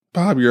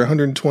Bob, you're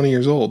 120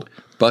 years old.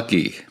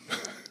 Bucky.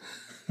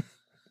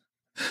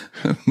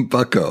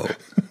 Bucko.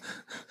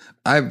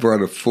 I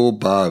brought a full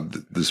Bob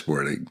this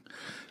morning.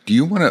 Do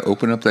you want to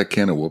open up that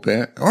can of whoop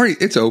ass? All right,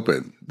 it's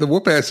open. The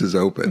whoop ass is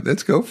open.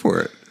 Let's go for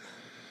it.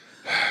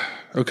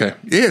 Okay.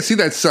 Yeah, see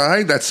that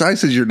sigh? That sigh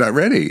says you're not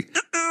ready.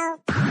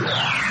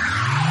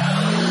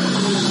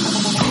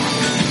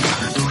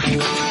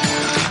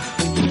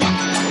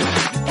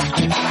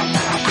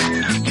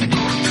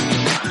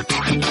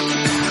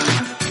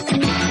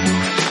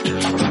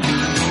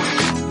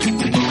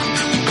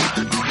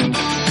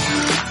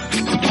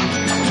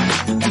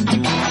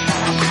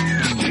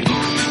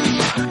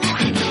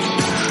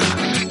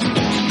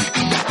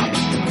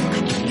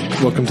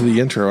 Welcome to the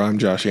intro. I'm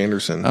Josh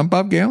Anderson. I'm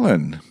Bob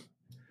Galen.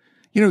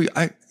 You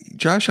know,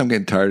 Josh, I'm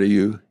getting tired of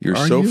you. You're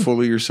so full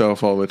of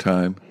yourself all the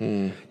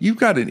time. You've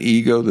got an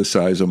ego the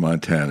size of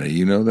Montana.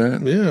 You know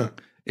that? Yeah.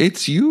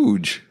 It's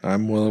huge.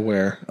 I'm well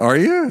aware. Are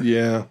you?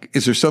 Yeah.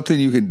 Is there something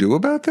you can do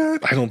about that?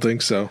 I don't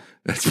think so.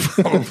 That's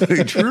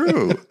probably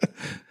true.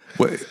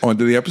 What, on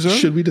to the episode?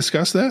 Should we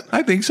discuss that?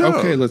 I think so.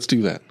 Okay, let's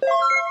do that.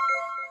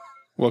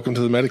 Welcome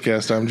to the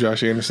Metacast. I'm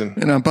Josh Anderson.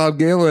 And I'm Bob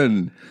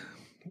Galen.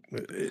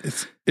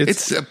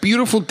 It's a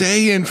beautiful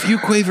day in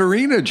Fuquay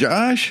Arena,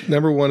 Josh.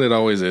 Number one, it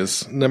always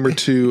is. Number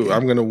two,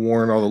 I'm going to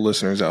warn all the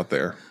listeners out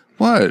there.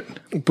 What?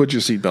 Put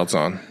your seatbelts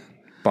on.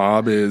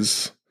 Bob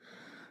is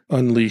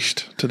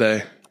unleashed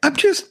today.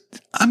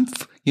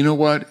 You know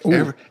what?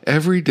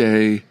 Every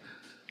day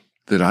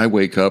that I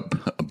wake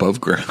up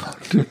above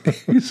ground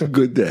is a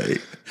good day.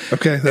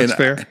 Okay, that's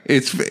fair.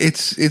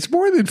 It's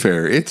more than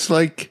fair. It's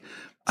like,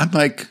 I'm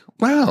like,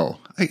 wow,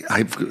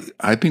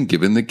 I've been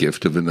given the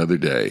gift of another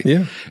day.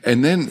 Yeah.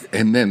 And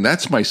then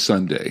that's my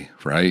Sunday,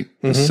 right?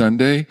 The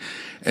Sunday.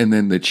 And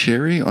then the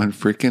cherry on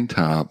frickin'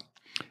 top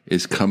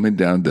is coming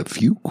down to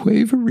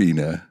Fuquay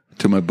Arena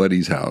to my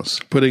buddy's house.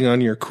 Putting on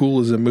your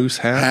cool as a moose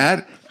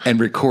hat. And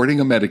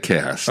recording a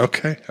Metacast.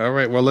 Okay. All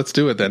right. Well, let's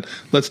do it then.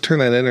 Let's turn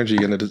that energy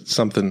into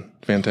something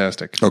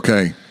fantastic.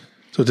 Okay.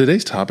 So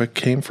today's topic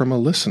came from a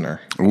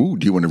listener. Ooh,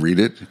 do you want to read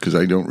it? Because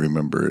I don't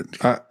remember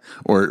it.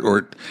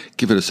 Or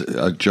give it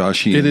a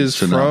Joshian It is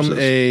synopsis. from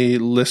a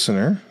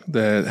listener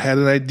that had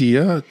an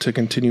idea to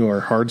continue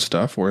our hard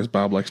stuff, or as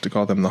Bob likes to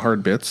call them, the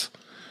hard bits.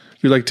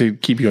 We like to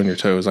keep you on your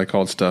toes. I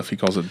call it stuff. He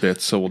calls it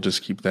bits. So we'll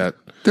just keep that.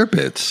 They're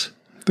bits.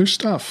 They're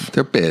stuff.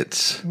 They're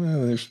bits.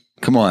 Well, there's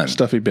Come on.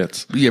 stuffy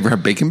bits. You ever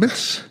have bacon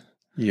bits?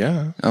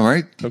 Yeah. All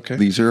right. Okay.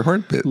 These are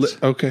hard bits.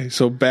 Okay.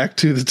 So back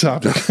to the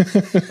topic.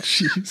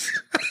 Jeez.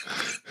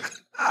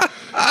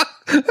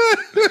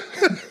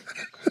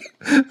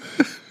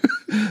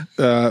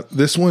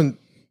 This one,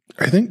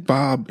 I think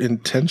Bob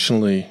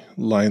intentionally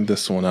lined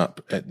this one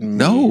up at me.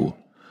 No.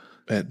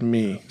 At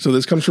me. So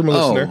this comes from a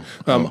listener.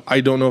 I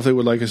don't know if they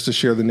would like us to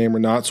share the name or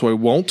not, so I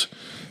won't.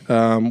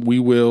 We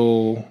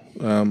will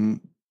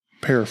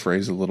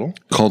paraphrase a little.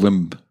 Call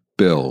them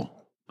Bill.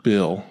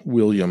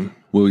 William.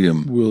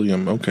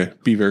 Okay.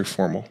 Be very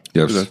formal.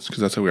 Yes. Because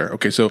that's how we are.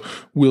 Okay. So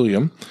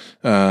William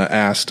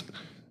asked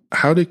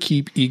how to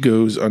keep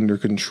egos under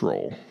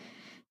control.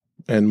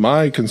 And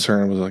my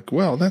concern was like,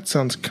 well, that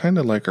sounds kind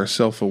of like our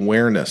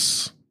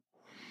self-awareness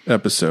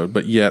episode,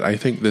 but yet I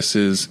think this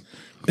is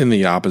in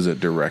the opposite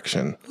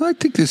direction. Well, I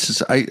think this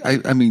is, I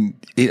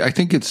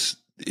think it's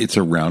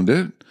around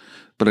it,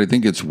 but I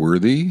think it's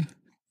worthy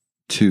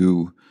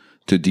to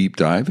deep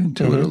dive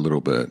into it a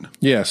little bit.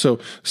 Yeah. So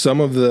some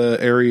of the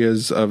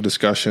areas of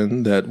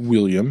discussion that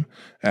William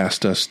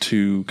asked us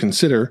to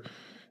consider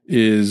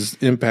is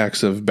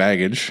impacts of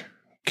baggage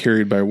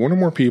carried by one or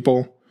more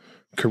people,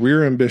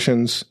 career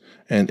ambitions,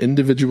 and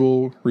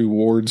individual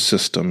reward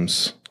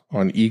systems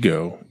on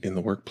ego in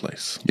the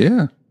workplace.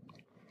 Yeah.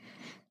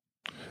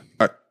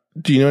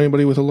 Do you know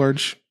anybody with a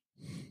large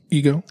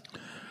ego?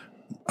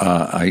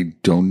 I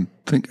don't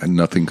think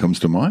nothing comes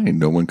to mind.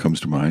 No one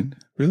comes to mind.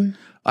 Really?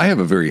 I have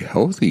a very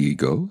healthy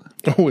ego.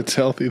 Oh, it's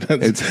healthy.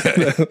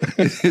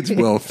 It's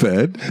well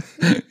fed.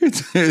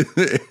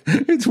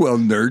 It's well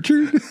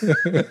nurtured.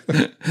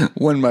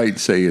 One might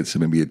say it's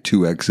maybe a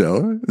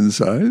 2XL in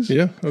size.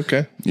 Yeah.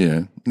 Okay.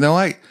 Yeah. No,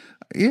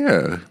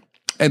 yeah.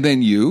 And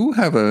then you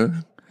have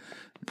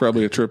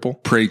Probably a triple.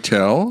 Pray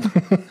tell.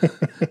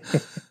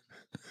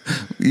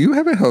 You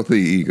have a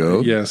healthy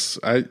ego. Yes.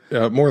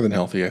 More than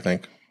healthy, I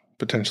think.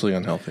 Potentially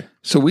unhealthy.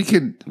 So we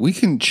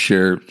can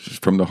share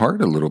from the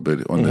heart a little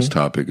bit on this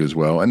topic as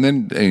well, and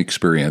then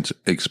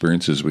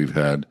experiences we've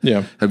had.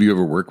 Yeah. Have you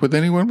ever worked with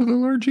anyone with a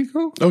large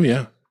ego? Oh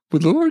yeah.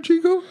 With a large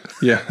ego?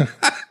 Yeah.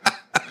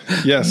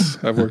 Yes,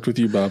 I've worked with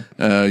you, Bob.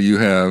 You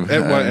have,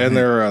 and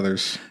there are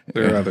others.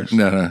 There are others.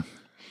 No.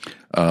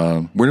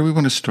 Where do we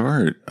want to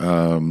start?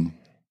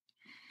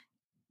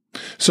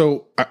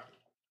 So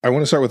I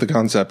want to start with the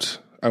concept.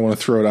 I want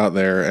to throw it out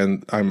there,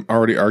 and I'm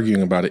already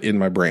arguing about it in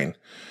my brain.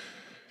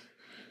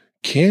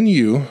 Can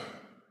you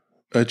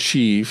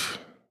achieve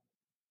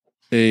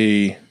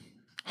a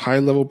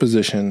high-level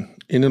position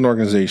in an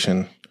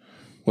organization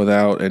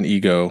without an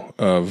ego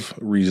of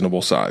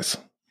reasonable size?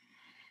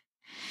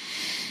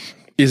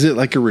 Is it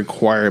like a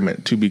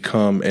requirement to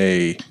become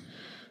a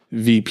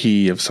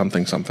VP of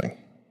something?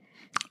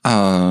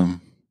 I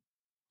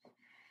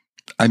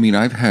mean,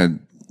 I've had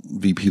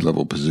VP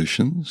level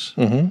positions,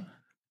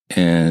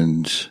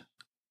 and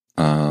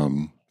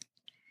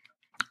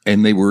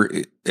they were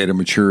at a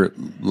mature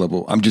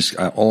level.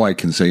 All I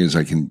can say is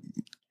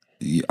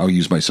I'll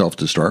use myself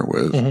to start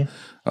with.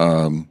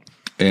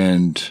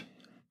 And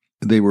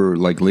they were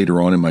like later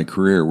on in my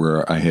career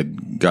where I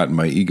had gotten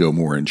my ego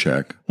more in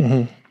check.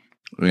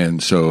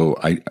 And so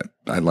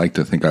I like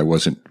to think I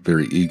wasn't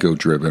very ego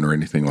driven or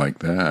anything like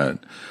that.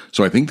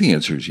 So I think the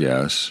answer is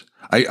yes.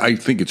 I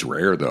think it's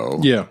rare though.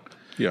 Yeah.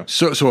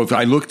 So if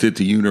I looked at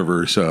the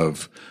universe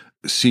of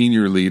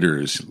senior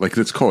leaders, like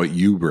let's call it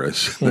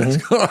hubris, let's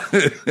call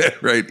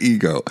it, right?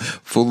 Ego,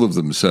 full of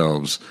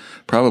themselves.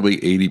 Probably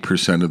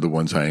 80% of the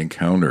ones I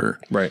encounter,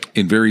 right,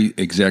 in very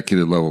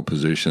executive level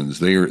positions,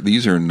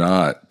 these are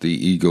not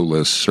the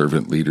egoless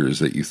servant leaders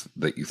that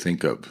you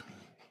think of.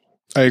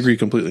 I agree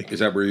completely. Is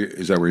that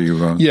where you're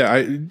going?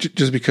 Yeah,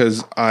 just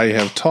because I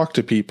have talked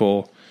to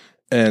people,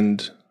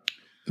 and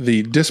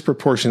the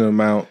disproportionate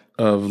amount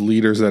of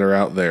leaders that are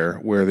out there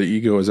where the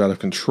ego is out of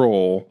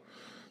control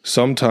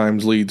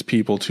sometimes leads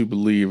people to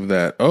believe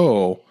that,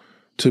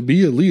 to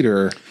be a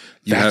leader,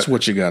 that's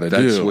what you got to do.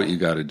 That's what you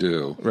got to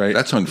do. Right.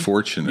 That's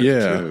unfortunate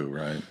too,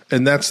 right?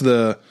 And that's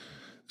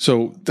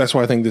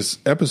why I think this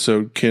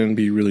episode can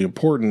be really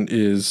important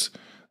is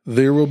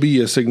there will be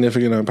a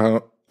significant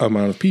amount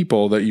of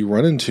people that you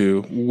run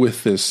into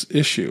with this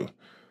issue.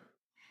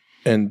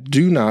 And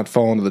do not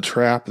fall into the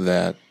trap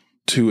that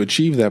to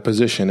achieve that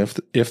position,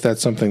 if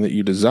that's something that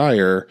you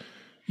desire,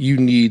 you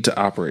need to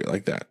operate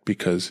like that,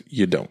 because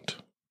you don't.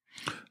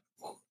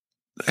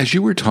 As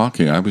you were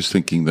talking, I was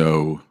thinking,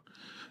 though,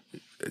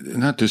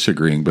 not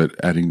disagreeing, but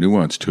adding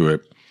nuance to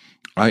it.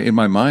 In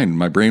my mind,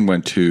 my brain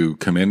went to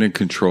command and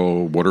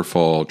control,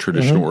 waterfall,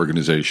 traditional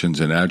organizations,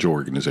 and agile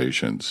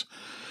organizations.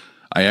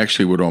 I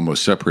actually would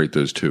almost separate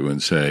those two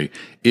and say,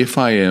 if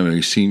I am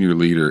a senior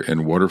leader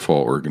in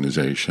waterfall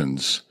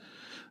organizations,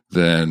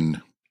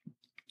 then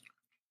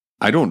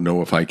I don't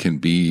know if I can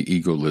be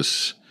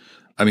egoless.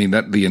 I mean,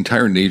 that the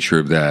entire nature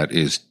of that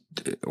is,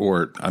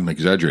 or I'm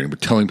exaggerating,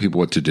 but telling people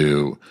what to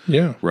do.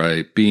 Yeah.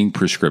 Right. Being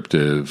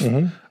prescriptive,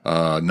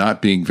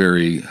 not being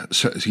very,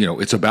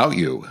 it's about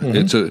you.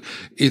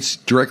 It's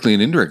directly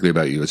and indirectly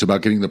about you. It's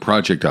about getting the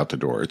project out the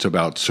door. It's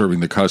about serving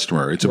the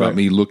customer. It's about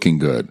me looking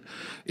good.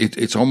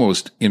 It's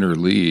almost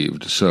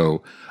interleaved.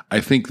 So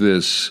I think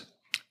this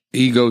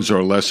egos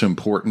are less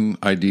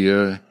important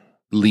idea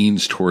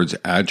leans towards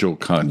agile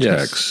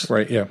contexts. Yes.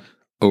 Right. Yeah.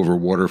 Over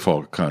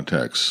waterfall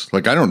contexts.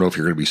 Like, I don't know if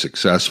you're going to be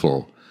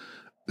successful.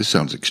 This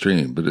sounds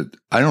extreme, but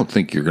I don't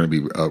think you're going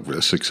to be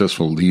a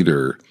successful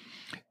leader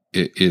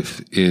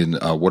if in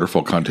a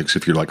waterfall context,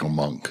 if you're like a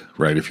monk,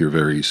 right? If you're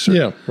very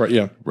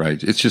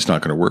right. It's just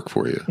not going to work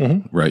for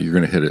you, right? You're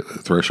going to hit a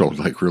threshold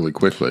like really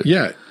quickly.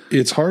 Yeah,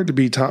 it's hard to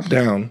be top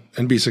down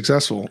and be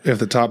successful if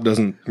the top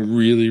doesn't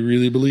really,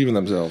 really believe in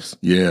themselves.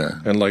 Yeah,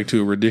 and like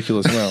to a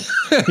ridiculous amount.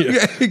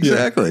 Yeah,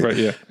 exactly. Yeah, right.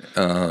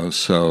 Yeah.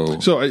 So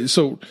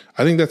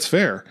I think that's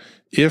fair.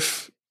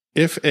 If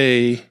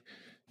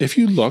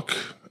you look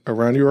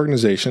around your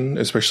organization,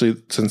 especially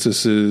since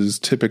this is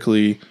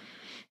typically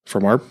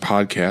from our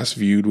podcast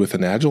viewed with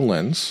an agile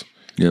lens,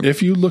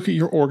 if you look at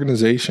your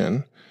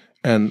organization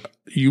and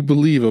you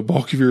believe a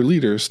bulk of your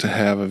leaders to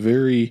have a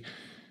very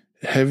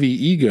heavy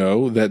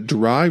ego that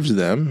drives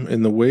them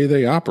in the way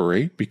they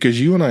operate,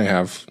 because you and I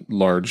have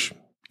large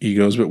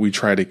egos, but we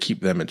try to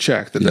keep them in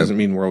check. That doesn't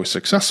mean we're always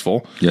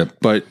successful.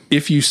 But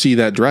if you see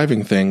that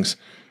driving things,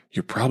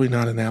 you're probably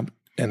not an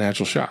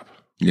agile shop.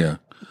 Yeah.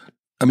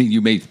 I mean,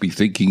 you may be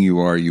thinking you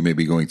are. You may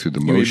be going through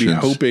the motions. You may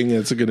be hoping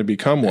it's going to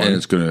become one. And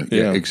it's going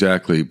to,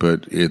 exactly.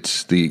 But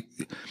it's the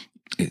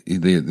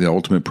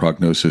ultimate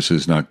prognosis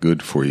is not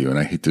good for you. And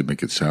I hate to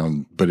make it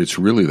sound, but it's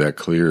really that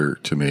clear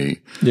to me.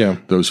 Yeah.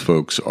 Those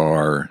folks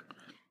they're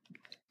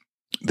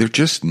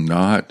just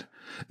not,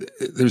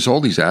 there's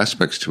all these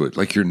aspects to it.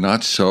 Like, you're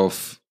not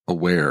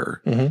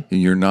self-aware and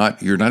you're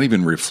not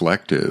even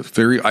reflective.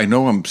 I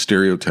know I'm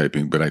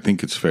stereotyping, but I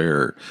think it's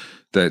fair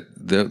that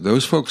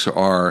those folks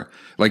are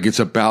like, it's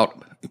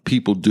about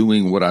people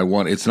doing what I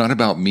want. It's not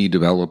about me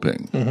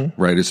developing,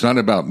 right? It's not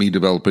about me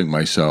developing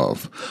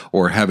myself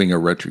or having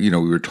we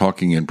were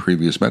talking in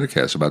previous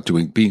Metacasts about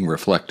being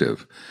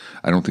reflective.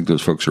 I don't think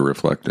those folks are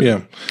reflective.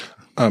 Yeah.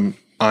 I'm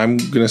going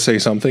to say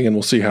something and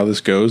we'll see how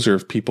this goes, or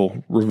if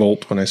people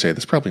revolt when I say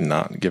this. Probably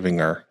not, giving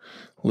our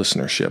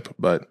listenership.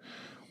 But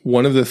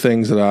one of the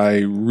things that I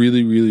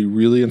really, really,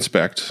 really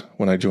inspect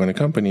when I join a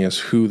company is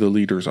who the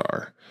leaders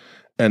are.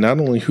 And not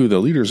only who the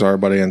leaders are,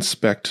 but I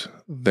inspect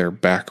their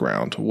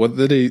background. What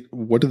do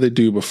they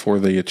do before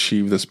they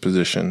achieve this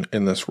position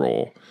in this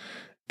role?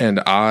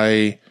 And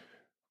I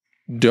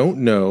don't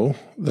know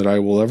that I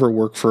will ever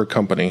work for a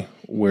company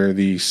where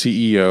the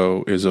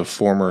CEO is a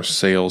former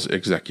sales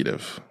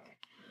executive.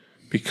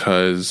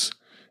 Because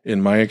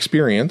in my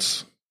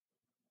experience,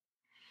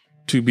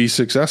 to be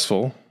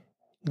successful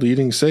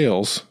leading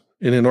sales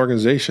in an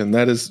organization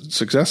that is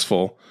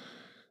successful,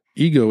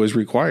 ego is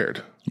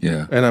required.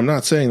 Yeah. And I'm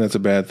not saying that's a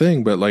bad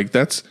thing, but like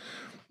that's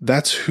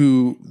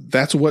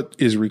what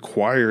is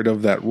required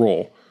of that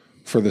role.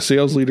 For the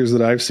sales leaders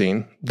that I've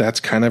seen, that's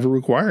kind of a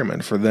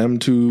requirement for them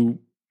to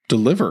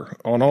deliver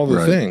on all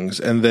the things.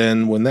 And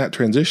then when that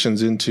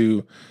transitions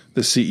into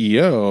the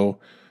CEO,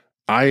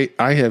 I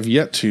have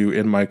yet to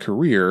in my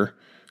career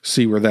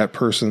see where that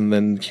person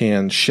then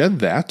can shed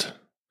that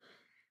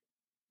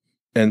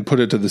and put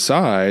it to the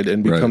side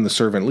and become the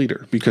servant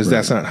leader, because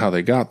that's not how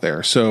they got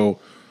there. So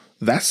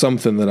that's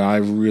something that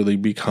I've really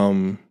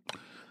become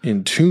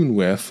in tune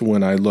with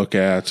when I look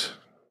at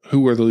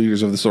who are the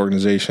leaders of this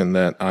organization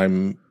that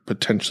I'm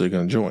potentially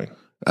going to join.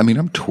 I mean,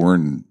 I'm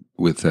torn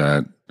with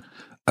that.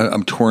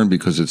 I'm torn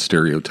because it's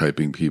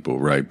stereotyping people,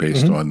 right?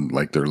 Based on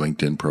like their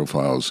LinkedIn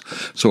profiles.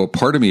 So a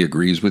part of me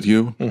agrees with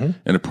you and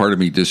a part of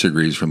me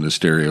disagrees from the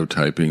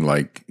stereotyping.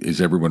 Like, is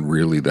everyone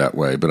really that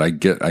way? But I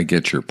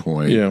get your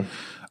point. Yeah.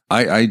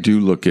 I do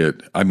look at,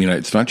 I mean,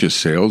 it's not just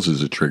sales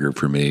is a trigger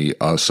for me.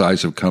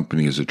 Size of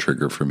company is a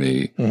trigger for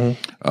me.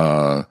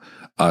 I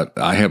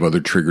have other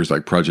triggers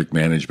like project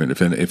management.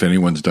 If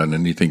anyone's done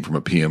anything from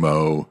a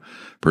PMO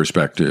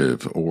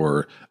perspective,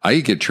 or I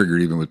get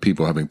triggered even with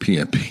people having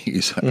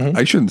PMPs.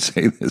 I shouldn't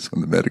say this on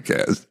the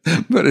Metacast,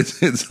 but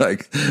it's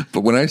like,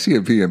 but when I see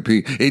a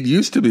PMP, it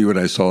used to be when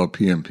I saw a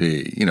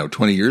PMP,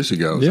 20 years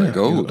ago, it's like,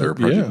 oh, they're a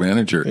project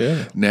manager.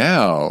 Yeah.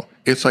 Now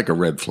it's like a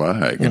red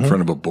flag in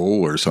front of a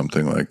bull or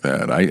something like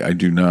that. I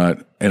do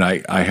not, and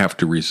I have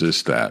to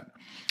resist that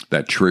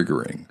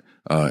triggering.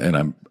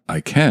 And I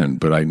can,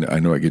 but I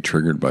know I get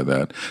triggered by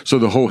that. So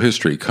the whole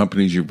history,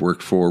 companies you've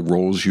worked for,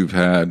 roles you've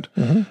had,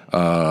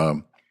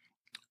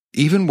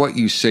 even what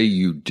you say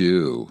you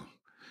do,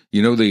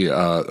 the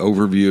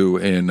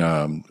overview in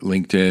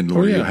LinkedIn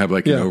where you have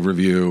like an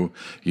overview,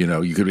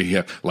 you could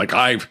be like,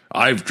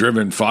 I've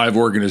driven 5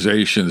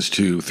 organizations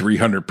to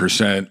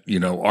 300%,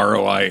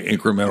 ROI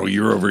incremental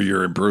year over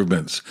year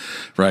improvements.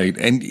 Right.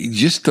 And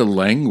just the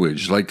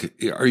language, like,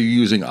 are you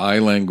using I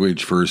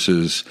language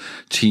versus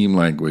team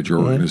language or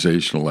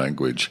organizational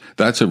language?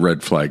 That's a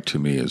red flag to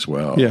me as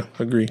well. Yeah.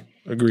 Agree.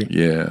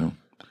 Yeah.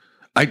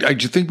 I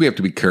just think we have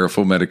to be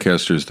careful,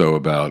 Metacasters, though,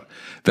 about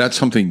that's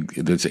something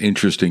that's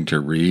interesting to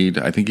read.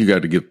 I think you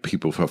got to give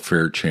people a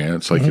fair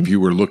chance. Like if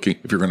you're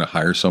going to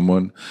hire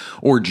someone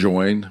or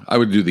join, I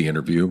would do the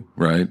interview,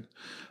 right?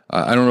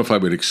 I don't know if I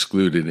would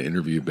exclude an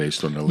interview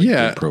based on the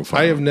LinkedIn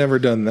profile. I have never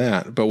done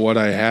that, but what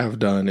I have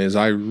done is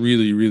I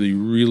really, really,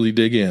 really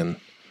dig in.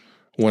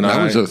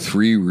 That was a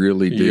 3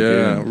 really dig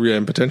in. Yeah,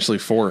 and potentially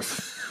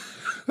 4th.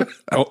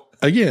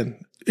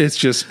 Again, it's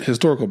just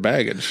historical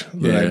baggage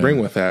that I bring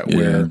with that,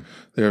 where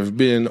there have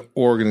been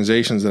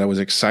organizations that I was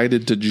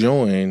excited to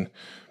join,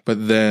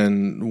 but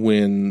then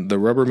when the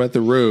rubber met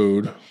the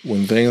road,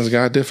 when things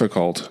got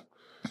difficult,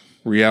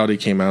 reality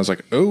came out. I was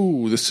like,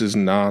 oh, this is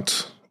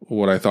not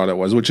what I thought it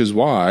was, which is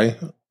why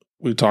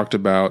we talked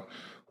about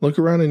look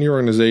around in your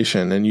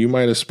organization, and you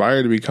might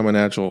aspire to become an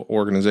agile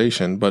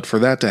organization, but for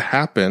that to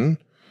happen,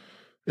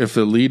 if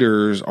the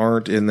leaders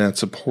aren't in that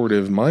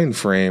supportive mind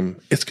frame,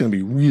 it's going to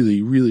be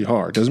really, really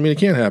hard. Doesn't mean it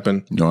can't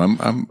happen. No,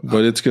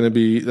 but it's going to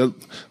be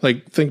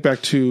like, think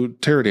back to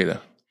Teradata.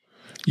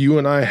 You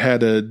and I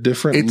had a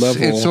different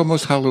level. It's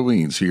almost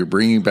Halloween, so you're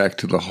bringing back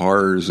to the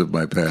horrors of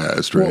my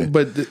past, right?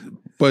 Well,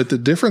 but the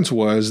difference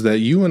was that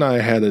you and I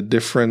had a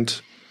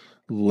different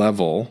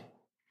level.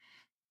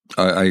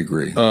 I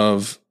agree.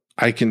 Of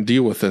I can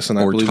deal with this, and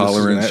I believe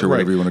tolerance, or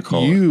whatever you want to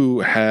call it. You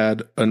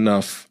had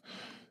enough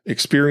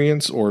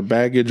experience or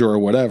baggage or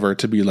whatever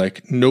to be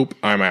like, nope,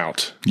 I'm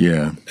out.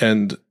 Yeah.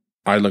 And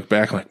I look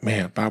back like,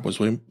 man, Bob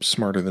was way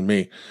smarter than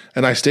me.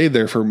 And I stayed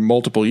there for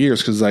multiple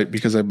years because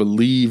I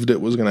believed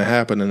it was going to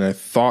happen, and I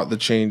thought the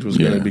change was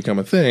going to become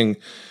a thing.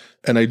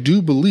 And I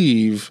do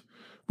believe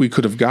we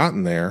could have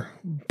gotten there,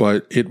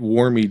 but it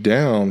wore me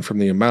down from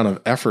the amount of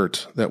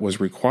effort that was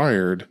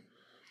required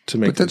to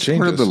make the changes. But that's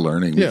part of the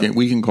learning. Yeah.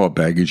 We can call it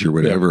baggage or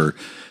whatever.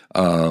 Yeah.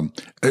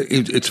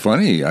 It's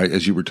funny.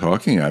 As you were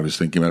talking, I was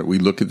thinking about it. We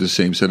look at the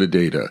same set of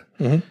data,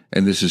 and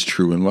this is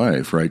true in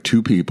life, right?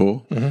 2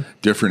 people,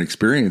 different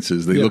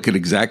experiences. They look at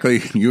exactly,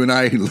 you and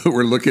I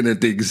were looking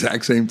at the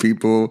exact same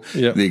people,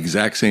 the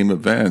exact same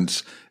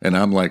events. And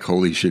I'm like,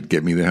 holy shit,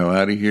 get me the hell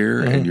out of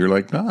here. And you're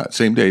like, nah,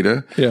 same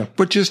data,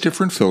 but just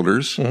different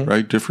filters,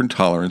 right? Different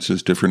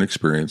tolerances, different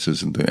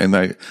experiences. And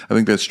I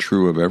think that's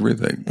true of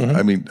everything.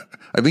 I mean,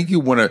 I think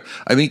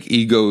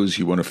egos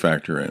you want to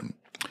factor in.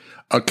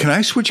 Can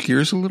I switch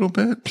gears a little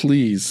bit?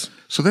 Please.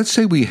 So let's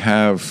say we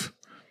have,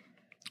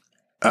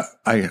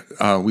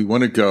 we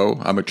want to go,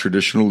 I'm a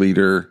traditional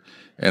leader,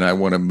 and I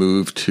want to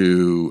move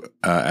to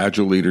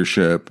agile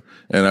leadership,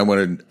 and I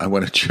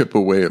want to chip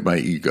away at my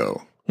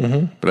ego.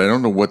 But I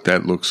don't know what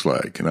that looks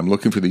like. And I'm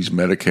looking for these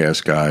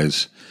Metacast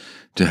guys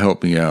to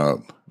help me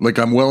out. Like,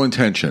 I'm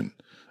well-intentioned.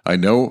 I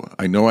know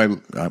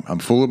I'm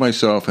full of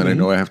myself, and I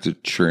know I have to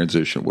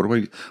transition.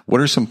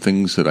 What are some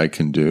things that I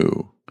can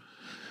do?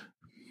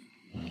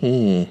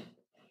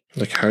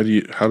 Like how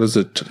does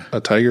a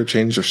tiger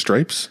change their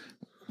stripes?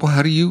 Well,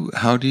 how do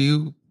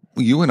you,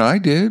 you and I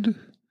did.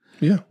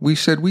 Yeah. We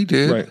said we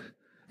did. Right.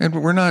 And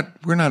we're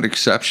not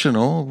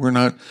exceptional. We're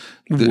not.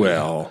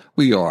 Well,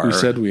 we are. We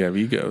said we have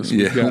egos.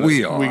 Yeah,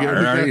 we are.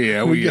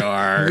 We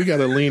are. We got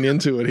to lean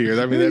into it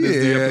here. I mean, that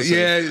is the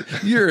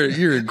episode. Yeah.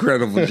 You're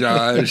incredible,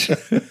 Josh.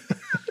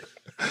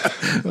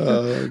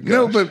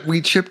 No, but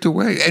we chipped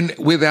away, and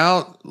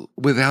without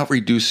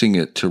reducing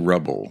it to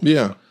rubble.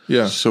 Yeah.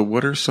 So,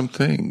 what are some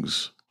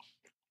things?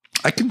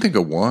 I can think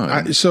of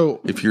one. So,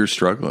 if you're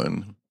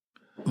struggling,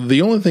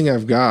 the only thing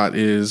I've got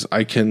is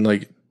I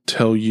can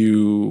tell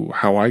you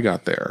how I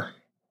got there,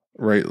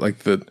 right?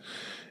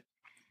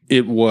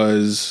 It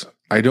was,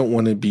 I don't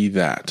want to be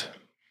that.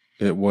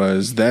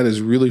 That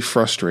is really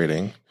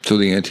frustrating. So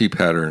the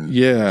anti-pattern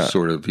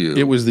sort of view.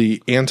 It was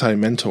the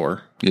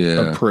anti-mentor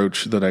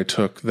approach that I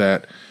took,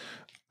 that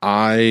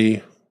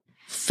I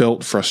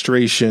felt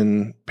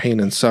frustration,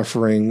 pain and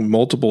suffering,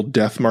 multiple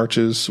death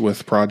marches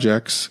with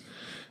projects.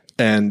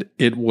 And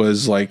it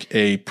was like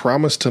a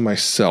promise to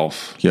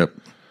myself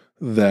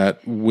that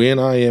when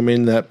I am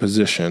in that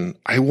position,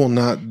 I will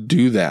not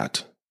do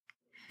that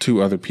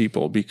to other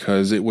people,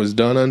 because it was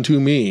done unto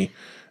me.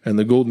 And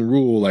the golden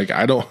rule,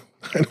 I don't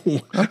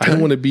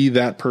want to be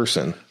that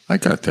person. I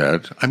got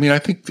that. I mean, I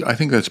think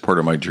that's part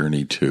of my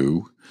journey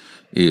too,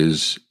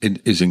 is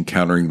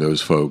encountering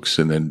those folks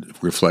and then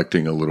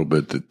reflecting a little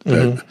bit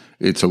that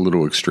it's a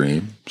little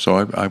extreme. So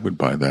I would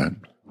buy that.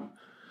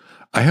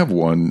 I have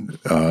one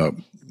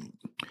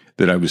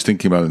that I was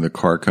thinking about in the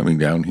car coming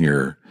down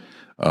here,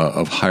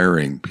 of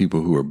hiring people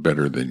who are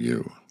better than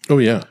you. Oh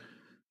yeah.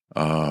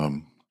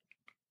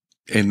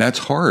 And that's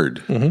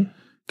hard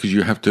because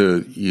you have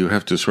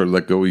to sort of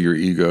let go of your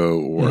ego,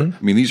 or I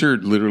mean, these are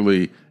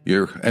literally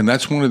and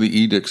that's one of the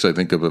edicts, I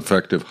think, of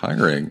effective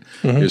hiring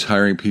is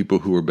hiring people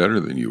who are better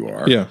than you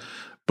are. Yeah.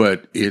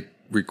 But it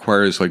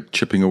requires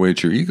chipping away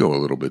at your ego a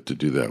little bit to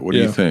do that. What do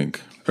you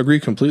think? Agree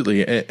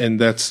completely. And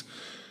that's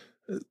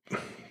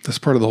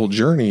part of the whole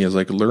journey, is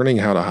learning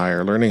how to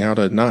hire, learning how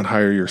to not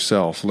hire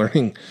yourself,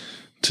 learning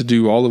to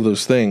do all of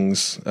those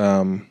things.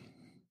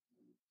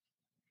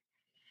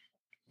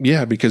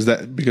 Because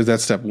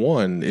that's step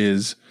one,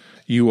 is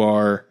you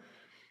are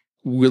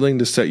willing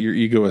to set your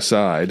ego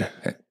aside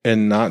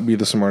and not be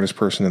the smartest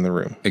person in the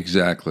room.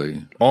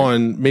 Exactly.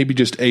 On maybe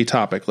just a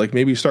topic.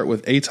 Maybe start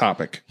with a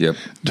topic. Yep.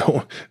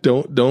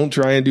 Don't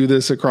try and do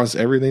this across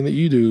everything that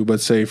you do,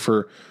 but say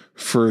for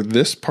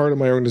this part of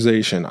my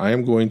organization, I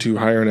am going to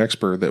hire an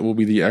expert that will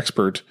be the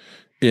expert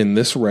in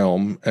this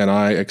realm, and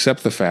I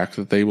accept the fact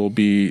that they will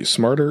be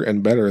smarter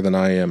and better than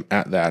I am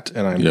at that,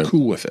 and I'm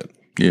cool with it.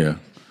 Yeah.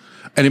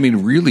 And I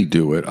mean, really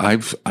do it.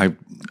 I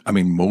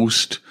mean,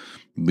 most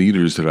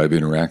leaders that I've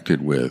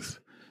interacted with,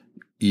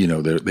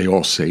 they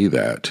all say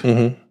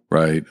that,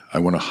 right? I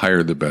want to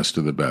hire the best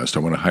of the best. I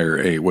want to hire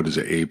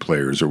A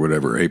players or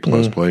whatever, A+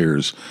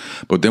 players.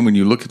 But then when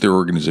you look at their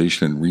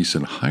organization and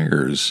recent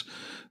hires,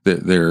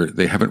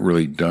 they haven't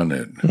really done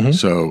it.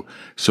 So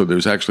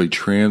there's actually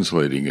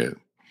translating it,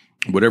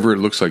 whatever it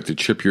looks like, to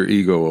chip your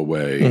ego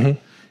away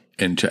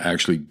and to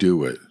actually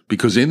do it.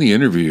 Because in the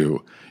interview,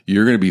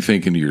 you're going to be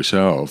thinking to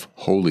yourself,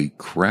 holy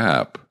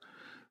crap,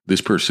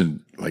 this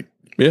person,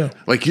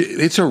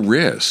 it's a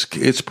risk.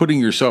 It's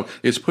putting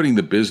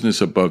the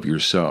business above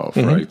yourself,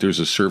 right? There's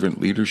a servant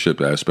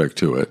leadership aspect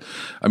to it.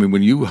 I mean,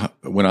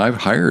 when I've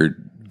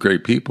hired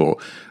great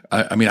people,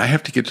 I mean, I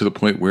have to get to the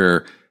point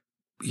where,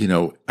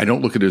 I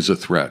don't look at it as a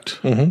threat,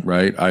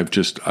 right?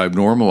 I've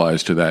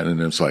normalized to that, and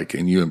it's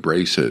and you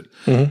embrace it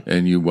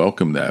and you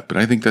welcome that. But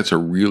I think that's a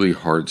really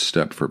hard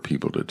step for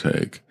people to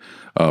take.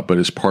 But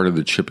it's part of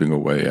the chipping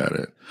away at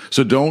it.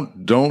 So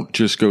don't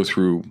just go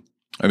through.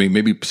 I mean,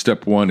 maybe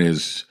step one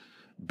is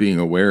being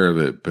aware of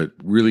it, but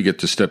really get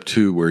to step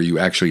two, where you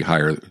actually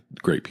hire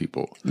great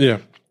people. Yeah.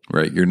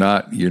 Right. You're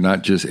not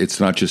just, it's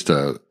not just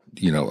a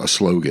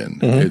slogan.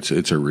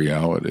 It's a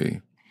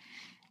reality.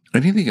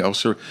 Anything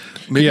else? Or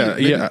maybe,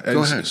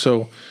 go ahead.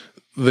 So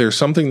there's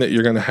something that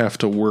you're going to have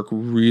to work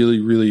really,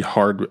 really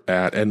hard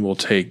at, and will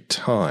take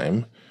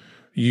time.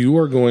 You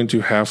are going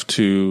to have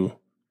to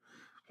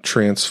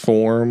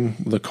transform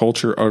the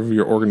culture of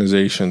your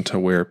organization to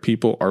where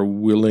people are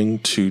willing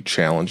to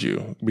challenge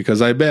you,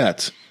 because I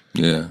bet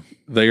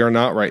they are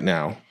not right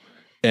now.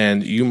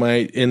 And you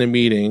might, in a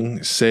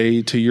meeting,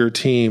 say to your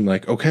team,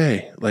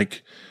 okay,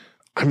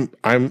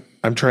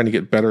 I'm trying to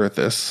get better at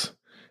this,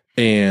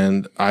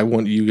 and I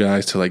want you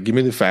guys to give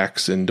me the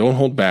facts and don't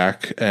hold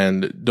back,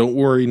 and don't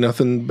worry,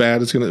 nothing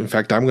bad is in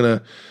fact, I'm going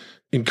to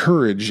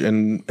encourage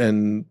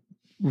and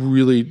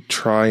really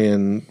try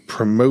and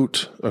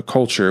promote a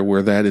culture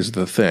where that is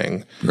the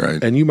thing.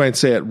 Right. And you might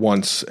say it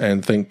once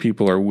and think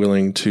people are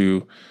willing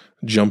to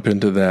jump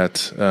into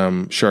that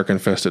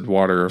shark-infested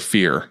water of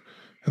fear,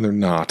 and they're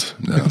not.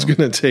 No. It's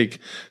going to take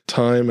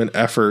time and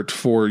effort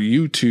for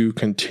you to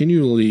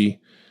continually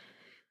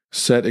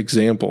set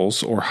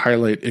examples or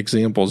highlight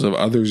examples of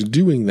others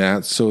doing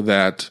that, so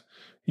that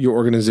your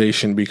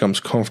organization becomes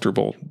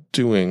comfortable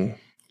doing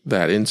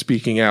that, in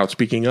speaking out,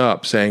 speaking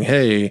up, saying,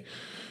 hey,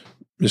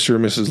 Mr. or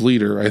Mrs.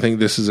 Leader, I think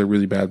this is a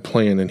really bad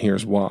plan, and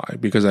here's why.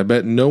 Because I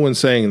bet no one's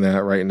saying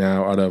that right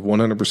now out of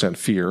 100%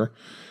 fear,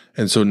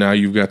 And so now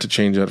you've got to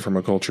change that from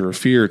a culture of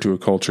fear to a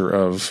culture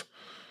of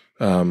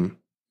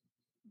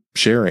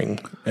sharing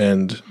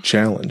and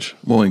challenge.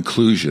 Well,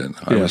 inclusion.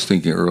 I was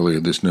thinking earlier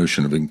this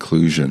notion of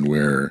inclusion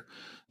where,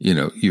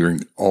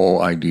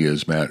 all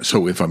ideas matter.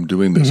 So if I'm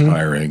doing this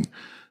hiring,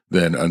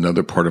 then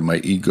another part of my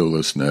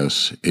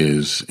egolessness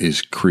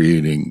is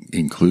creating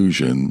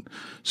inclusion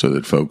so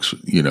that folks,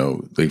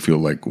 they feel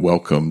like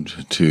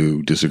welcomed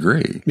to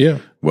disagree. Yeah.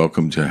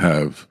 Welcome to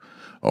have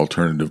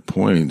alternative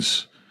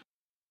points.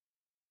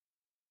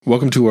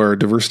 Welcome to our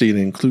Diversity and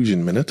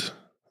Inclusion Minute.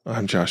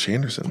 I'm Josh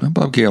Anderson. I'm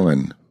Bob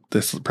Galen.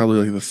 This is probably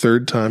like the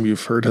third time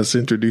you've heard us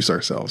introduce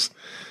ourselves.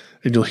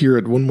 And you'll hear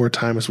it one more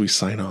time as we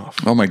sign off.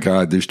 Oh my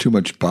God, there's too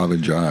much Bob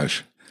and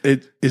Josh.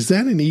 Is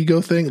that an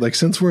ego thing? Like,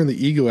 since we're in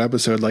the ego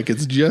episode, like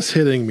it's just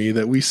hitting me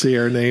that we say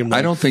our name like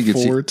I don't think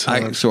four it's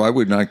times. I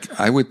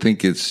would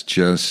think it's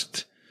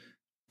just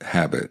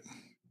habit.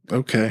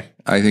 Okay.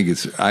 I think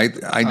it's I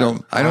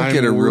don't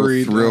get a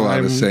real thrill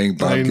out of saying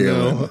Bob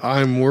Galen.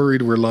 I'm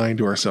worried we're lying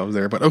to ourselves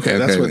there, but okay.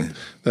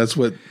 That's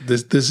what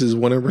this is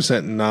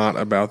 100% not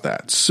about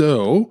that.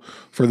 So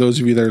for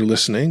those of you that are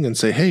listening and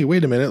say, hey,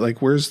 wait a minute,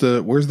 like where's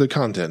the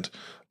content?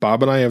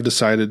 Bob and I have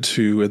decided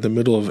to, in the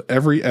middle of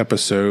every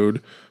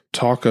episode,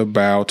 talk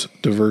about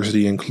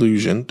diversity and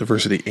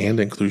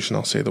inclusion.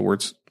 I'll say the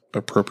words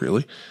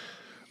appropriately.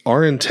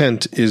 Our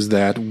intent is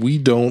that we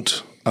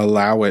don't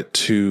allow it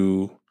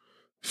to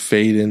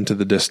fade into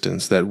the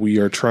distance, that we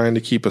are trying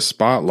to keep a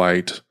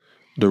spotlight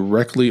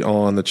directly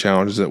on the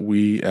challenges that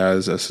we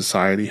as a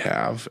society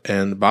have.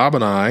 And Bob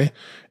and I,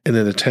 in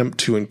an attempt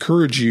to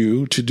encourage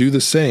you to do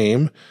the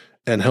same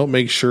and help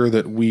make sure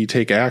that we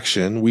take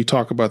action, we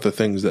talk about the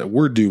things that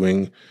we're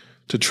doing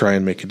to try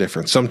and make a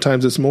difference.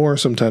 Sometimes it's more,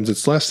 sometimes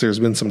it's less. There's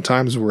been some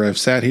times where I've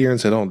sat here and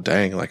said, oh,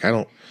 dang, like I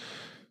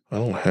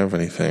don't have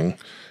anything.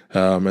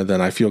 And then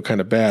I feel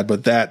kind of bad,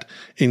 but that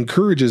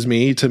encourages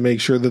me to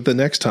make sure that the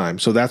next time.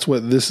 So that's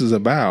what this is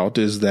about,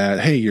 is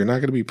that, hey, you're not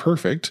going to be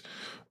perfect,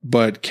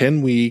 but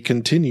can we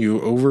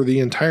continue over the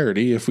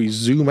entirety? If we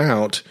zoom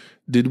out,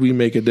 did we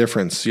make a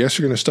difference? Yes,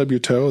 you're going to stub your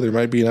toe. There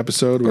might be an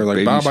episode where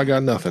like, Bob, I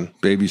got nothing.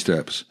 Baby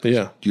steps.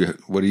 Yeah.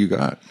 What do you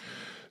got?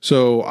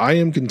 So I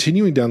am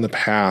continuing down the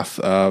path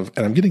of,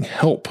 and I'm getting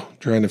help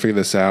trying to figure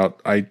this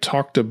out. I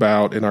talked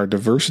about in our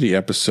diversity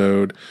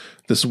episode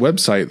this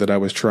website that I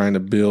was trying to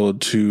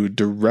build to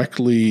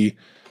directly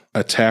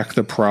attack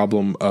the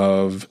problem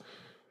of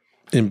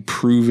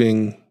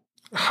improving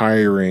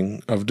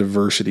hiring of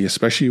diversity,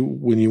 especially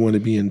when you want to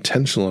be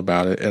intentional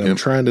about it. And I'm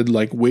trying to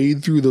like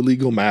wade through the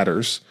legal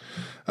matters.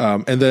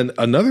 And then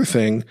another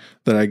thing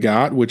that I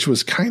got, which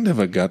was kind of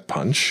a gut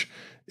punch,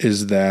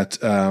 is that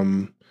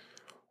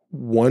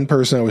one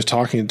person I was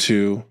talking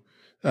to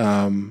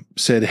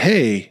said,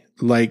 hey,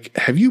 like,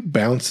 have you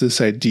bounced this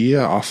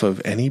idea off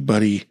of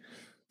anybody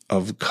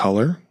of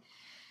color?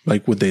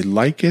 Like, would they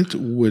like it?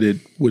 Would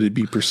it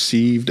be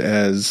perceived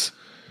as,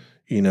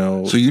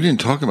 So you didn't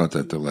talk about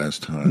that the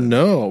last time.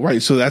 No,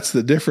 right. So that's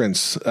the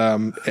difference.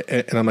 And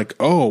I'm like,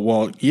 oh,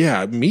 well,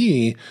 yeah,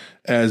 me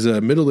as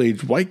a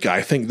middle-aged white guy,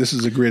 I think this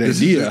is a great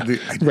idea,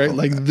 right?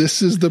 Like,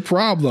 this is the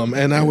problem.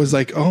 And I was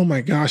like, oh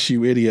my gosh,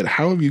 you idiot.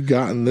 How have you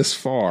gotten this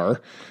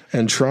far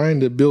and trying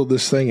to build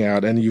this thing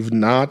out, and you've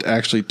not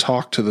actually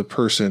talked to the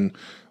person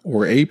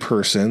or a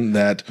person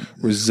that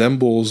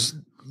resembles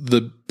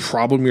the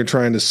problem you're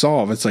trying to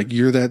solve? It's like,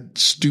 you're that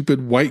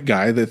stupid white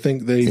guy that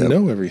think they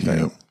know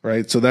everything.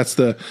 Right. So that's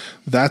the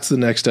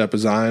next step,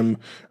 is I'm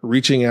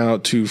reaching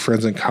out to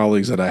friends and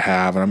colleagues that I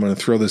have, and I'm going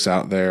to throw this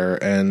out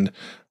there, and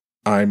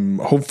I'm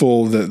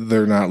hopeful that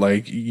they're not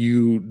like,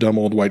 you dumb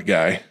old white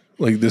guy.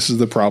 Like, this is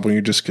the problem.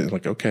 You're just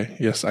like, okay,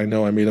 yes, I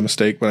know I made a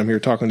mistake, but I'm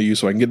here talking to you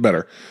so I can get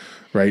better.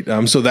 Right.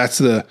 So that's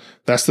the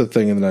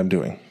thing that I'm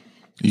doing.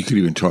 You could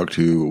even talk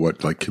to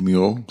like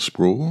Camille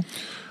Sproul.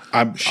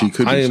 She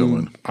could be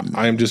someone.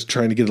 I am just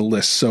trying to get a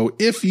list. So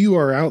if you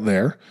are out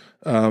there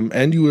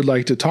and you would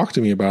like to talk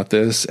to me about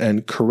this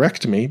and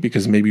correct me,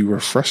 because maybe you were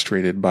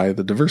frustrated by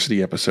the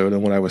diversity episode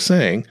and what I was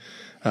saying,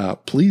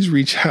 please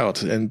reach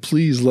out and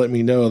please let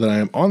me know that I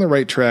am on the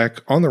right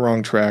track, on the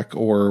wrong track,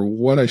 or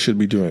what I should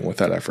be doing with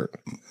that effort.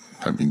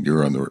 I mean,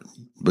 you're on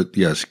but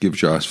yes, give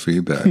Josh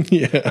feedback.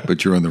 Yeah.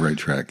 But you're on the right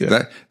track.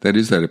 Yeah. That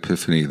is that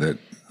epiphany that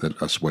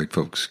us white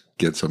folks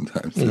get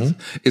sometimes.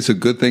 It's a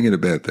good thing and a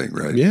bad thing,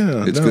 right?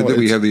 Yeah. It's good that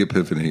we have the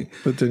epiphany.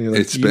 But then you're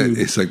like,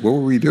 it's like, what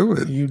were we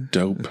doing? You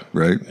dope.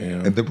 Right?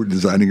 Yeah. And then we're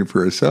designing it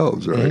for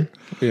ourselves, right?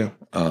 Yeah.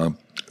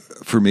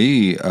 For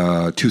me,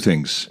 two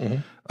things.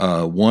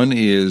 One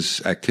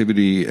is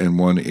activity, and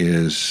one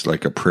is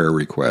like a prayer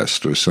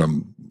request or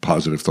some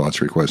positive thoughts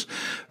request.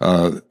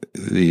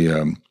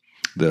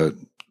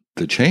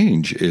 The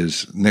change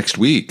is next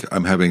week.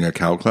 I'm having a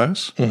cow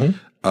class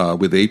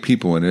with 8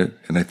 people in it,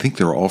 and I think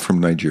they're all from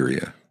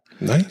Nigeria.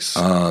 Nice.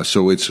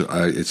 So it's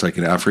like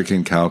an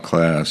African cow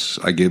class.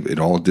 I give it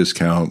all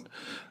discount.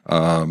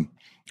 I'm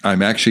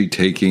actually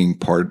taking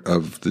part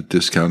of the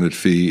discounted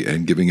fee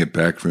and giving it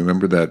back.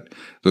 Remember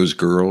those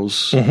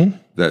girls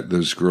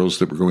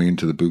that were going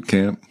into the boot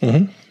camp?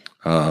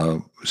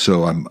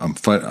 So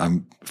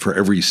I'm for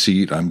every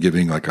seat, I'm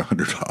giving like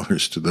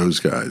 $100 to those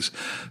guys.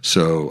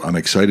 So I'm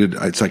excited.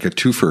 It's like a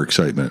twofer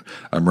excitement.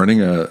 I'm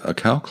running a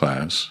Cal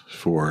class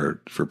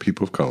for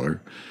people of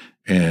color.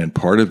 And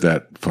part of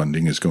that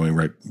funding is going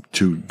right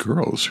to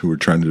girls who are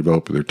trying to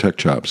develop their tech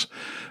chops.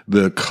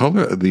 The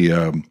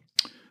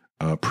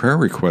prayer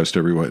request,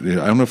 everyone,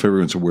 I don't know if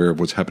everyone's aware of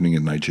what's happening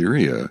in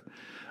Nigeria.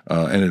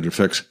 And it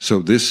affects,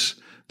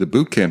 the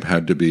boot camp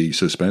had to be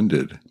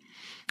suspended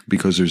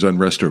because there's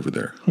unrest over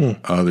there.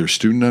 There's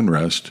student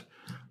unrest.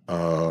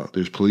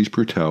 There's police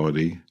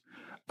brutality.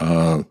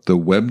 The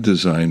web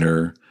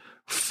designer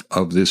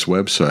of this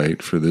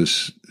website for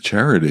this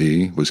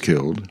charity was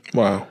killed.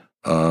 Wow.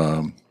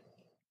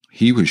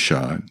 He was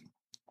shot.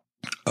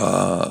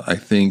 I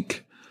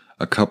think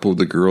a couple of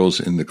the girls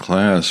in the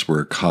class were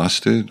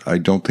accosted. I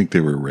don't think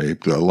they were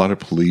raped. A lot of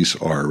police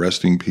are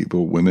arresting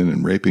people, women,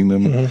 and raping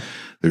them.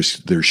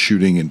 Mm-hmm. They're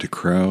shooting into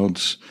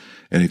crowds.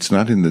 And it's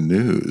not in the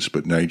news,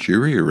 but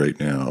Nigeria right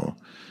now,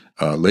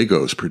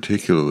 Lagos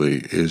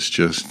particularly, is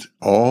just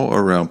all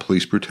around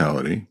police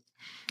brutality.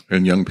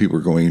 And young people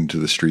are going into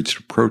the streets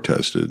to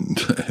protest it,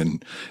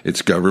 and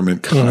it's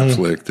government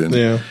conflict. And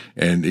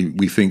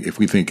if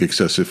we think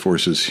excessive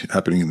force is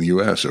happening in the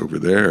U.S. over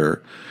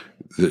there,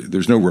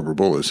 there's no rubber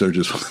bullets. They're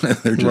just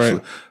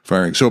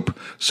firing. So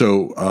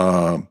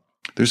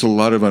there's a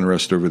lot of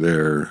unrest over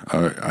there.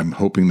 I'm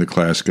hoping the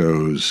class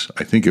goes.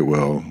 I think it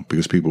will,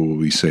 because people will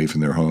be safe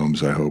in their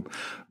homes, I hope.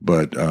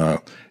 But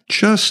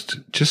just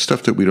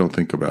stuff that we don't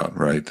think about,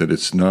 right? That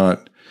it's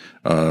not.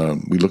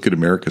 We look at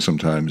America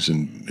sometimes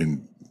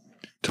and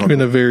talk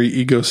in a very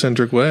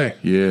egocentric way.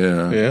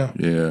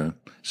 Yeah.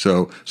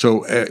 So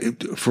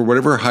for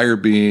whatever higher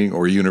being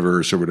or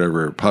universe or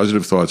whatever,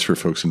 positive thoughts for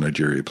folks in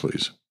Nigeria,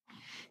 please.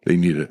 They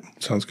need it.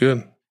 Sounds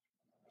good.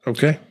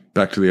 Okay.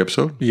 Back to the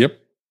episode? Yep.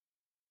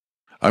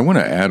 I want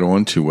to add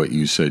on to what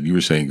you said. You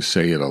were saying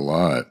say it a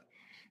lot.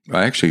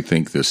 I actually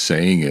think the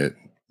saying it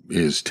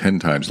is 10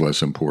 times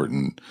less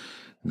important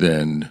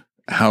than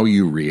how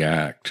you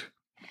react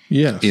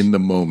in the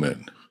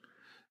moment,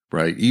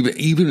 right?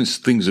 Even as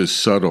things as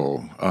subtle.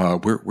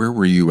 Where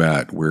were you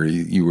at? Where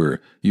you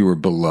were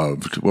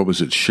beloved? What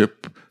was it?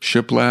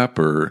 Shiplap,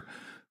 or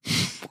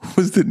what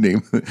was the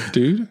name of it?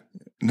 Dude?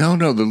 No,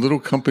 the little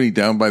company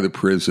down by the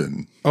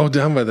prison. Oh,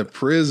 down by the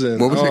prison.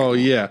 What was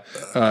it?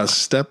 Yeah.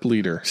 Step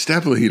Leader.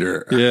 Step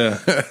Leader. Yeah.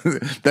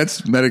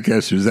 That's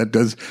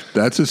Metacasters.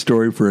 That's a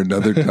story for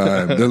another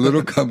time. The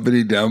little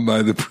company down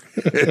by the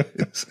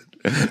prison.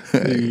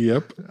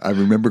 Yep. I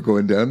remember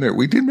going down there.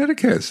 We did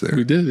Metacast there.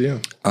 We did, yeah.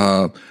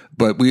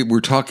 But we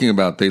were talking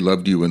about they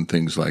loved you and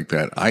things like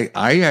that.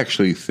 I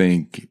actually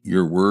think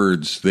your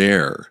words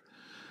there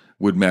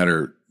would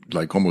matter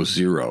like almost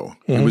zero.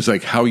 Mm-hmm. It was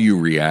like how you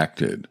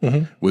reacted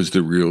was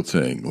the real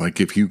thing. Like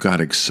if you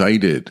got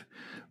excited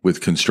with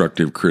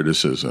constructive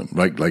criticism,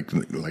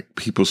 like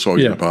people saw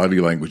your body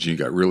language and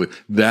you got really,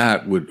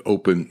 that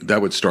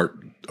would start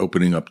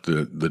opening up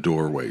the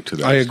doorway to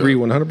that. I agree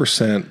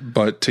 100%.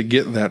 But to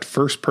get that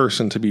first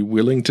person to be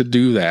willing to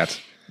do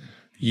that,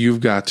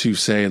 you've got to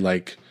say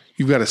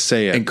you've got to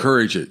say it.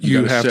 Encourage it.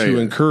 You have to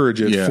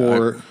encourage it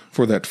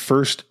for that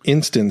first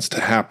instance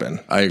to happen.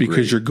 I agree.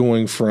 Because you're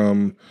going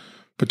from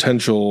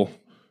potential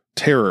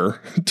terror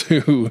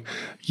to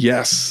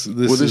this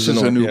is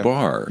a new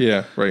bar.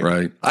 Yeah,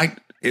 right. I'm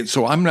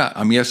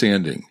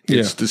yes-anding.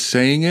 It's the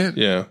saying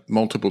it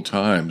multiple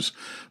times.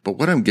 But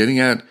what I'm getting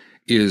at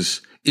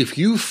is if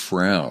you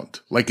frowned,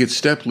 like it's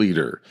Step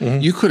Leader,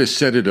 you could have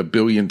said it 1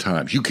 billion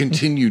times. You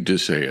continued to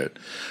say it.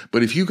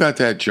 But if you got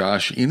that,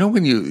 Josh, you know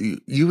when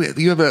you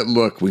have that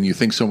look when you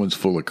think someone's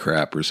full of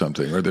crap or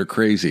something, or they're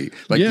crazy.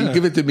 You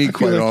give it to me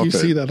quite often. You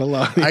see that a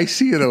lot. I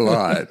see it a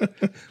lot,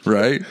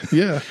 right?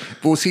 Yeah.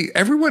 Well, see,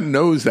 everyone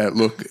knows that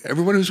look.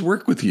 Everyone who's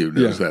worked with you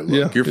knows that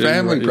look. Your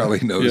family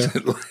probably knows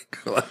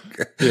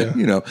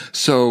it.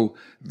 So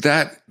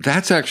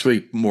that's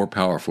actually more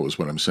powerful is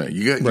what I'm saying.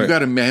 You got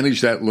to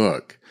manage that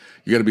look.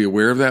 You got to be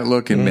aware of that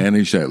look and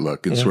manage that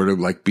look and sort of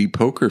like be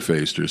poker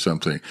faced or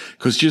something.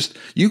 Because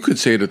you could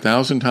say it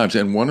 1,000 times,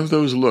 and one of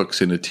those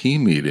looks in a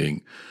team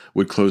meeting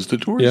would close the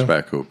doors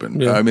back open.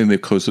 Yeah. I mean, they've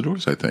closed the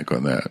doors, I think,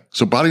 on that.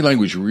 So body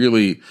language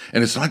really,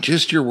 and it's not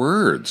just your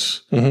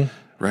words,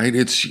 right?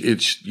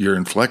 It's your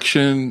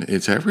inflection.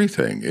 It's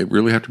everything. It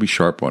really have to be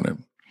sharp on it.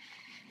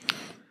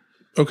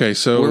 Okay,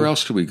 so where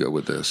else do we go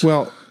with this?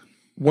 Well,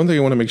 one thing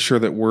I want to make sure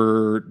that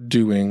we're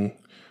doing,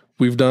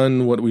 we've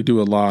done what we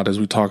do a lot is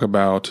we talk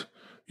about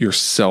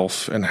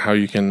yourself and how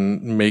you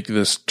can make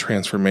this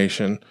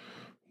transformation.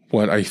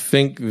 What I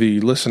think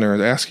the listener is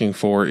asking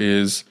for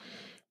is,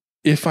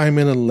 if I'm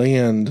in a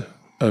land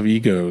of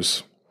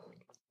egos,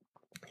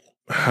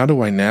 how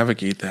do I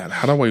navigate that?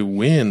 How do I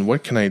win?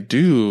 What can I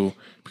do?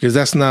 Because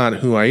that's not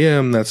who I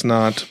am. That's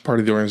not part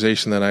of the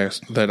organization that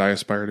I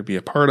aspire to be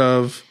a part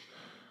of.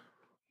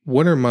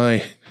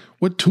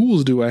 What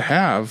tools do I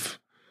have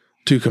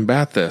to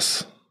combat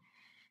this?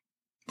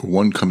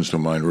 One comes to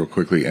mind real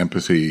quickly,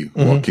 empathy,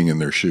 walking in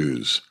their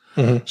shoes.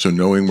 So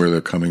knowing where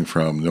they're coming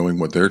from, knowing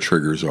what their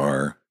triggers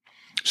are.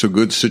 So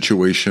good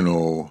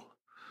situational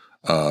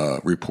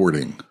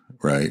reporting,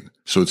 right?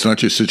 So it's not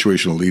just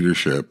situational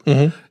leadership.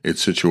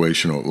 It's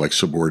situational, like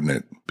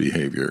subordinate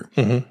behavior.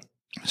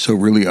 So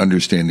really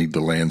understanding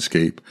the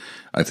landscape,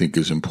 I think,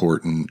 is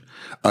important.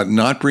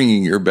 Not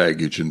bringing your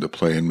baggage into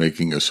play and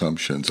making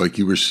assumptions. Like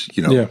you were,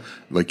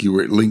 like you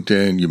were at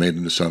LinkedIn, you made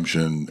an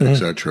assumption,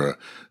 etc.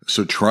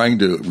 So trying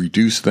to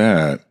reduce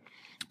that,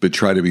 but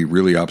try to be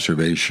really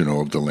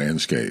observational of the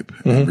landscape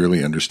and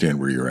really understand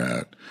where you're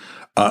at.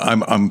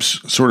 I'm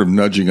sort of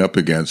nudging up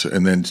against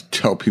and then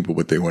tell people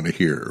what they want to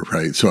hear,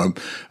 right? So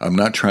I'm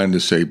not trying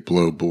to say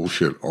blow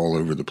bullshit all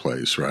over the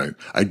place, right?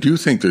 I do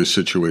think there's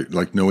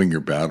like knowing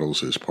your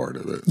battles is part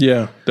of it.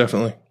 Yeah,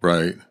 definitely.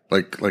 Right?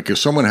 Like if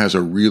someone has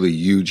a really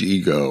huge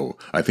ego,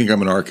 I think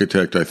I'm an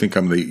architect, I think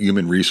I'm the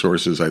human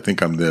resources, I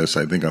think I'm this,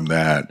 I think I'm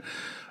that.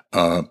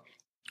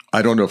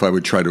 I don't know if I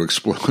would try to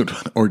explode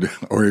or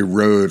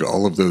erode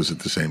all of those at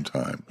the same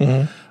time.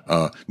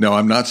 Now,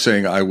 I'm not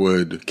saying I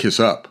would kiss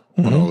up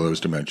on all those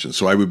dimensions.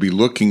 So I would be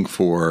looking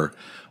for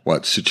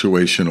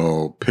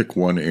situational, pick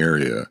one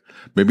area.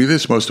 Maybe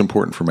that's most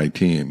important for my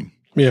team.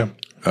 Yeah.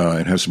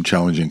 And have some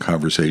challenging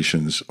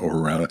conversations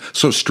around it.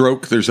 So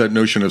there's that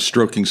notion of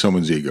stroking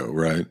someone's ego,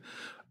 right?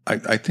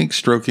 I think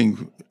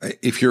stroking,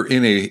 if you're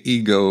in a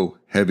ego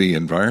heavy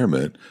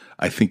environment,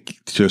 I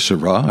think to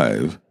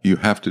survive, you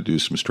have to do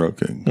some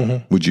stroking.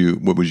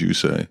 What would you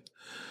say?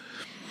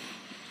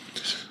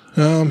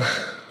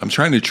 I'm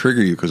trying to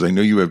trigger you because I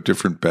know you have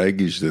different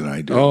baggage than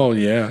I do. Oh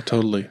yeah,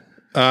 totally.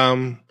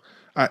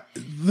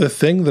 The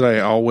thing that I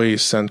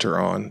always center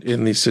on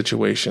in these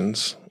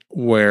situations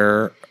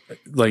where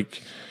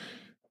like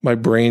my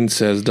brain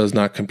says does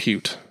not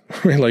compute,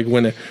 right? Like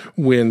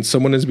when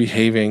someone is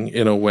behaving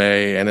in a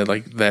way and it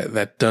like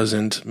that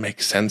doesn't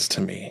make sense to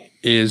me,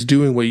 is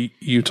doing what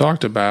you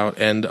talked about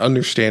and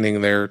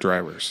understanding their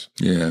drivers.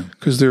 Yeah.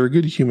 Because they're a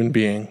good human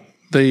being.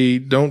 They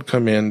don't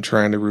come in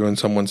trying to ruin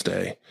someone's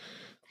day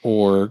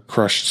or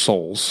crush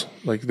souls.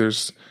 Like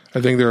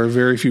I think there are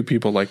very few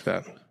people like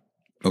that.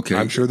 Okay.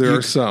 I'm sure there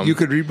are some. You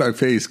could read my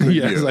face, couldn't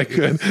you? Yes, I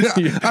could.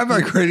 Yeah. I'm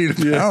like ready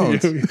to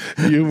pounce.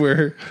 You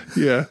were,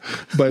 yeah.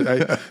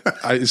 But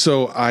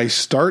so I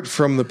start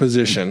from the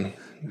position,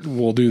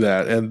 we'll do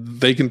that,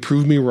 and they can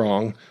prove me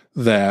wrong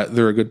that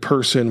they're a good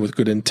person with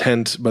good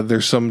intent, but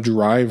there's some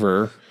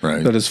driver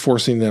that is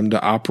forcing them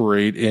to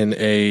operate in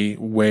a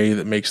way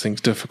that makes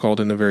things difficult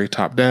in a very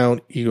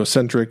top-down,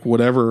 egocentric,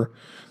 whatever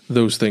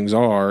those things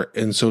are.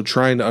 And so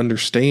trying to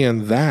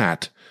understand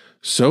that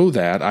so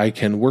that I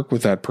can work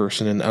with that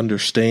person and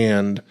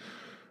understand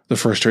the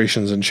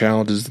frustrations and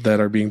challenges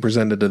that are being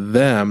presented to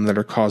them that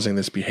are causing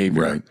this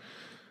behavior. Right.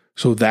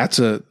 So that's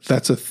a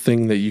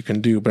thing that you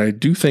can do. But I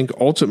do think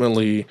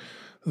ultimately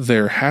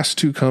there has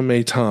to come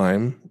a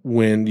time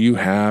when you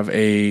have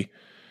a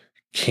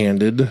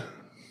candid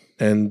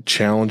and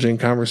challenging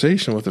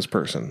conversation with this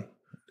person.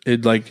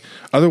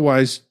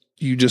 Otherwise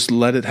you just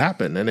let it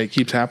happen and it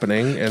keeps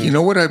happening. And you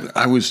know what?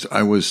 I was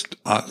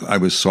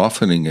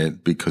softening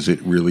it because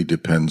it really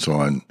depends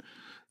on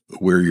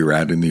where you're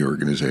at in the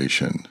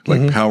organization.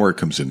 Like power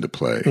comes into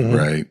play,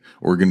 right?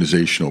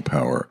 Organizational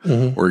power,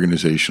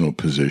 organizational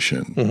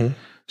position.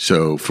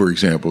 So, for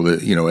example,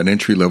 an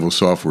entry-level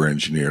software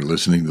engineer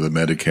listening to the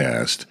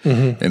Metacast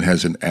and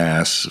has an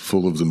ass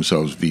full of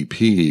themselves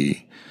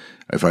VP,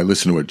 if I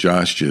listen to what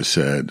Josh just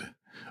said,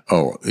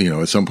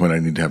 at some point I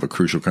need to have a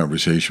crucial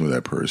conversation with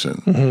that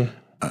person.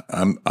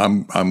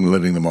 I'm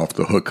letting them off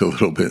the hook a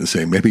little bit and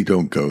saying maybe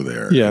don't go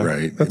there. Yeah,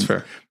 right. That's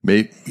fair.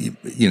 Maybe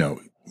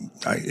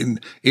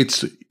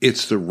it's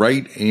the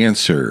right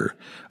answer.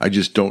 I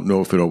just don't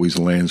know if it always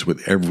lands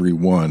with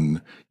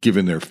everyone,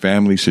 given their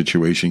family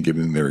situation,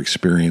 given their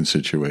experience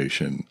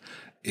situation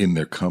in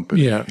their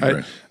company. Yeah,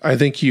 right? I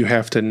think you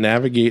have to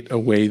navigate a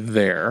way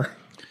there.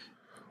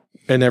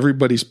 And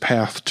everybody's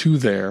path to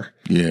there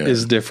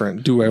is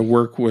different. Do I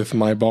work with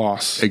my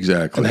boss?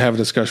 Exactly. And have a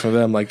discussion with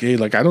them like,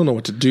 hey, I don't know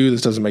what to do.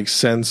 This doesn't make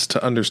sense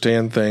to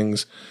understand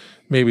things.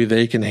 Maybe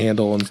they can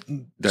handle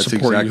and that's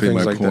support exactly you,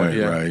 things my like point, that.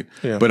 Yeah. Right?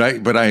 Yeah.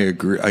 But I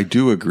agree. I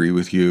do agree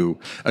with you.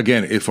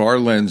 Again, if our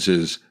lens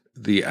is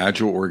the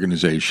agile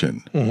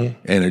organization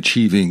and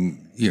achieving,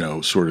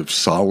 sort of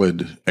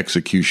solid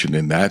execution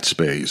in that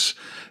space,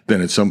 then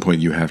at some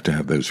point you have to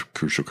have those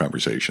crucial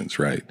conversations,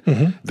 right?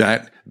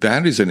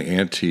 That is an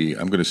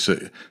I'm going to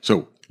say,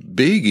 so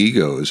big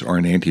egos are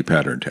an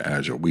anti-pattern to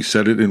agile. We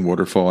said it in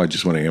Waterfall. I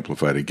just want to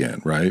amplify it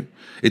again, right?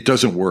 It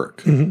doesn't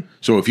work.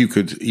 So if you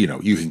could, you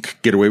can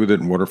get away with it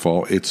in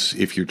Waterfall.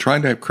 If you're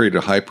trying to create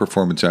a high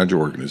performance agile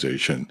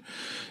organization,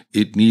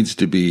 it needs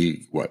to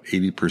be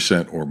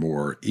 80% or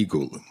more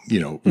ego,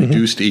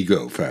 reduced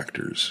ego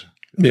factors.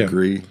 Yeah.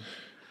 Agree?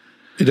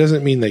 It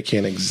doesn't mean they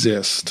can't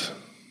exist,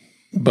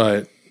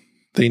 but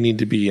they need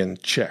to be in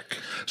check.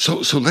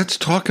 So let's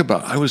talk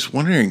about, I was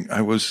wondering,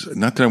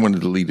 not that I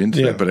wanted to lead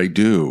into that, but I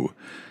do.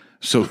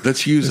 So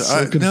let's use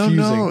us.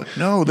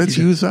 No, let's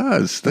use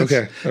us.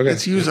 Okay.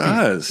 Let's use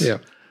us. Yeah.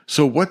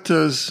 So what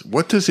does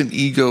an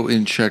ego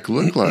in check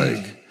look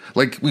like?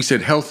 Like we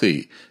said,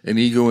 healthy, an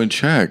ego in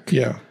check.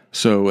 Yeah.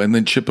 So, and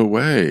then chip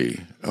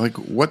away. Like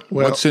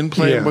what's in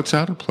play and what's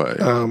out of play?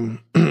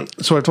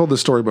 So I've told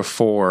this story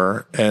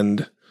before,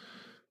 and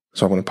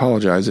so I want to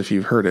apologize if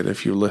you've heard it,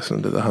 if you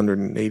listened to the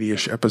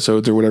 180-ish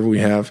episodes or whatever we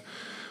have.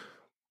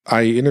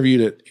 I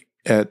interviewed it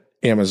at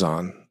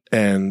Amazon,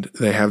 and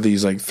they have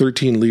these like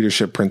 13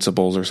 leadership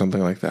principles or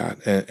something like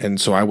that. And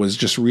so I was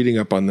just reading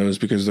up on those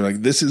because they're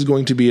like, this is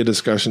going to be a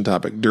discussion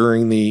topic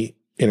during the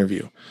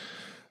interview.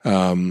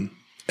 And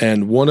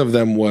one of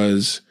them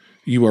was,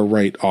 you are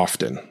right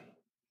often.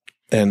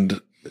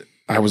 And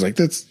I was like,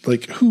 that's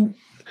like, who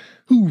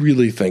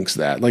really thinks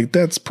that? Like,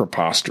 that's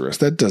preposterous.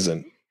 That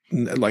doesn't,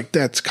 like,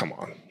 that's, come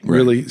on,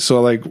 really? Right. So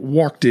I like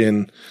walked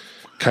in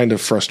kind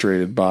of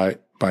frustrated by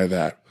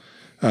that.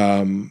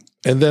 And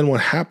then what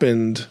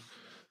happened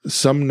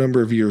some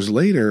number of years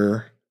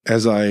later,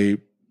 as I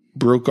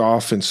broke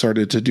off and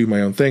started to do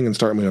my own thing and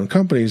start my own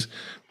companies,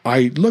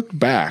 I looked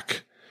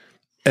back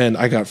and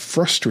I got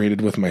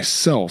frustrated with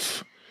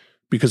myself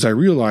because I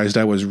realized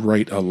I was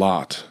right a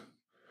lot,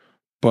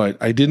 but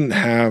I didn't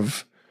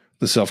have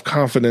the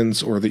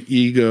self-confidence or the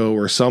ego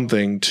or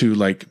something to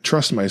like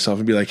trust myself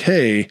and be like,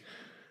 hey,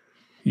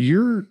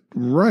 you're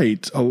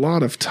right a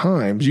lot of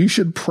times. You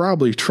should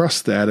probably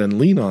trust that and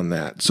lean on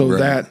that. So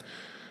that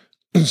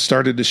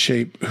started to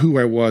shape who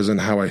I was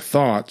and how I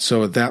thought.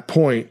 So at that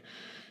point,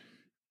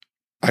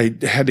 I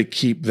had to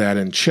keep that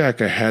in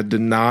check. I had to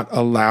not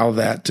allow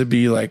that to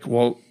be like,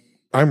 well,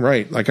 I'm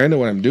right. Like, I know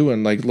what I'm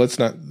doing. Like,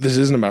 this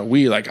isn't about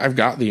we, like, I've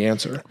got the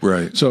answer.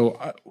 Right.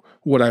 So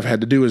what I've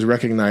had to do is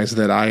recognize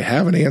that I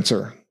have an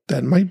answer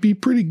that might be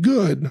pretty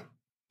good,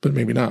 but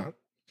maybe not.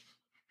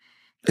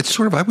 It's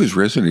sort of, I was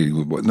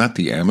resonating with not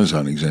the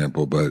Amazon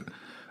example, but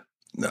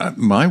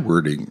my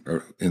wording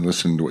in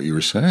listening to what you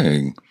were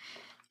saying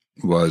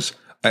was,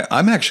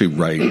 I'm actually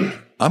right.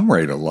 I'm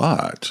right a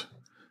lot.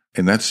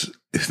 And that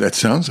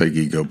sounds like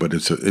ego, but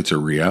it's a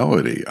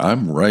reality.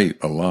 I'm right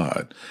a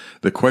lot.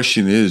 The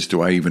question is,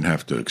 do I even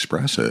have to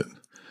express it?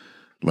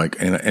 Like,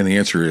 and the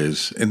answer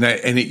is, and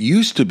it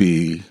used to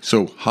be,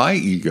 so high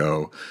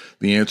ego,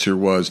 the answer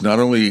was, not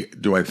only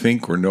do I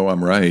think or know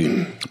I'm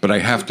right, but I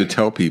have to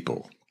tell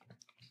people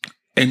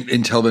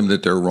and tell them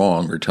that they're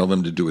wrong or tell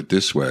them to do it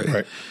this way.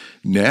 Right.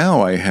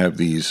 Now I have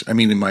these, I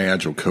mean, in my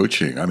agile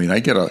coaching, I mean, I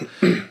get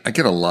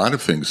a lot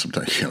of things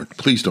sometimes. You know,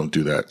 please don't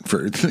do that.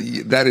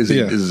 That is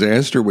a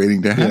disaster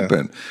waiting to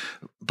happen.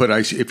 Yeah. But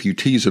if you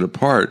tease it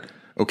apart,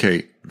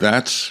 okay,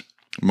 that's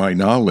my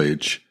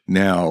knowledge.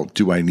 Now,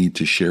 do I need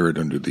to share it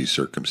under these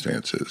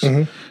circumstances?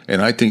 Mm-hmm.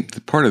 And I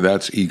think part of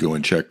that's ego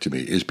in check to me,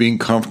 is being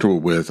comfortable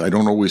with, I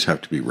don't always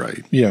have to be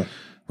right. Yeah.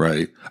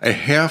 Right. A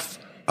half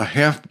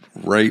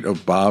right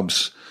of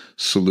Bob's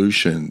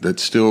solution that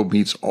still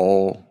meets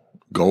all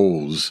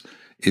goals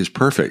is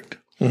perfect.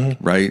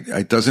 Mm-hmm. Right.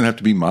 It doesn't have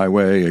to be my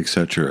way,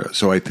 etc.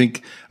 So I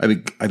think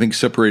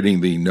separating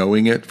the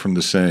knowing it from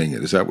the saying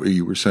it, is that what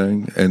you were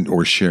saying?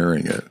 Or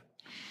sharing it.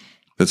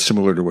 That's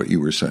similar to what you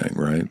were saying,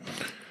 right?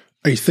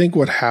 I think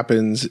what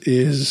happens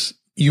is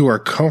you are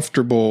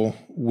comfortable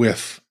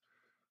with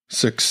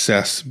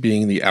success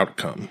being the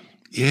outcome.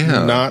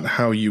 Yeah. Not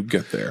how you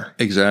get there.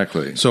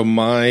 Exactly. So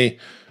my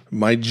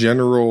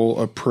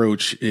general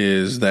approach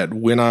is that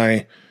when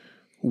I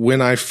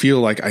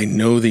feel like I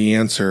know the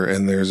answer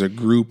and there's a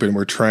group and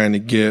we're trying to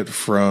get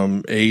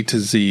from A to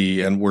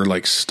Z and we're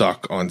like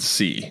stuck on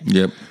C.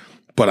 Yep.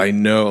 But I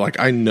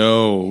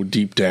know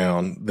deep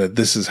down that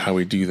this is how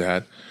we do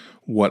that.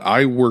 What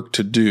I work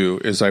to do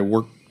is I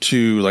work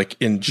to like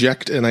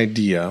inject an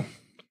idea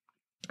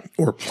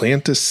or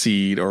plant a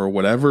seed or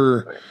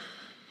whatever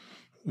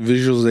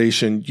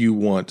visualization you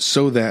want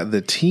so that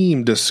the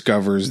team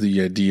discovers the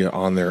idea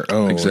on their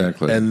own.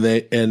 Exactly.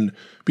 And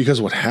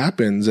because what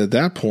happens at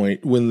that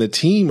point, when the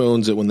team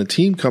owns it, when the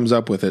team comes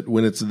up with it,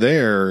 when it's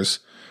theirs,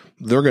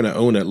 they're going to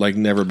own it like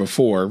never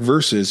before,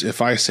 versus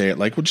if I say it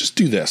like, well, just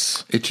do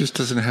this. It just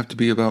doesn't have to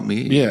be about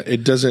me. Yeah.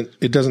 It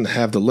doesn't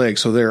have the leg.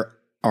 So there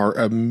are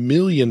a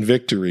million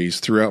victories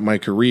throughout my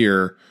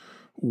career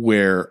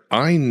where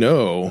I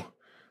know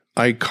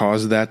I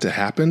caused that to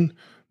happen,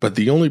 but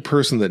the only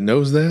person that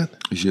knows that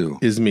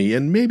is me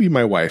and maybe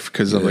my wife.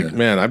 Cause I'm like,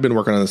 man, I've been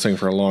working on this thing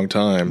for a long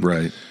time.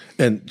 Right.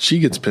 And she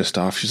gets pissed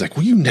off. She's like,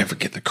 well, you never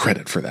get the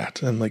credit for that.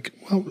 And I'm like,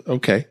 well,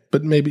 okay.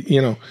 But maybe,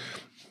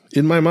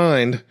 in my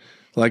mind,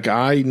 like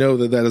I know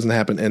that doesn't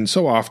happen. And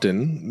so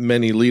often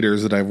many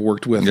leaders that I've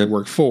worked with or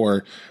worked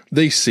for,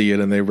 they see it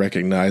and they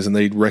recognize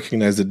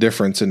the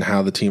difference in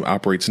how the team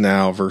operates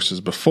now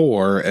versus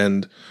before.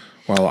 And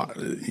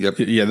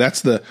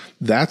that's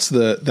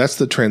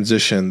the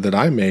transition that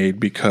I made,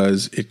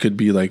 because it could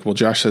be like, well,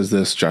 Josh says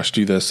this, Josh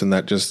do this. And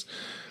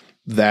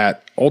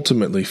that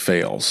ultimately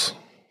fails.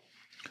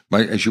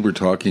 As you were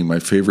talking, my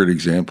favorite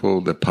example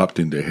that popped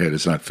into head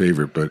is not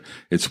favorite, but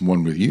it's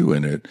one with you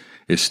in it.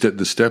 It's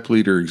the step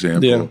leader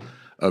example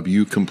of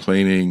you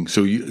complaining.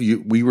 So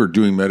we were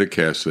doing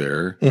Metacast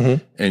there,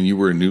 mm-hmm. and you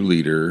were a new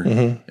leader,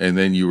 mm-hmm. and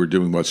then you were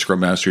doing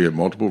Scrum Master. You had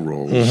multiple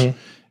roles, mm-hmm.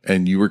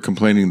 and you were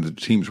complaining that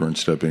the teams weren't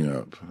stepping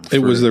up. It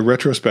was the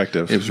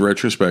retrospective. It was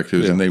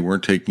retrospectives, and they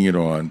weren't taking it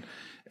on.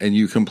 And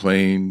you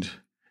complained,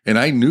 And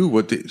I knew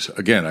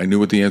I knew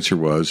what the answer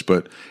was,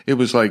 but it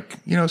was like,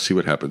 see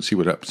what happens,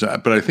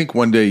 But I think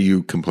one day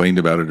you complained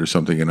about it or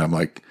something, and I'm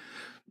like,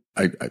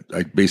 I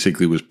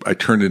basically I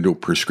turned into a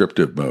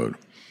prescriptive mode,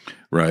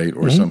 right?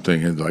 Or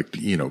something. And like,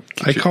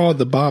 I call it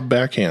the Bob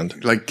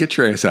backhand. Like, get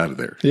your ass out of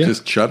there. Yeah.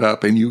 Just shut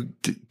up. And you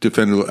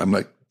defend it. I'm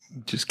like,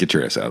 just get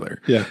your ass out of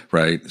there. Yeah.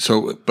 Right.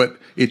 So, but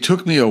it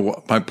took me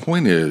my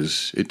point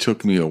is, it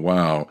took me a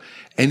while.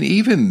 And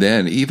even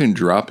then, even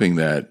dropping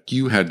that,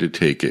 you had to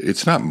take it.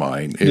 It's not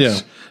mine.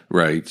 It's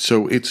right.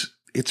 So it's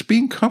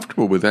being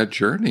comfortable with that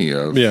journey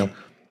of,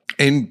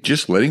 and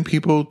just letting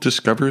people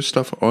discover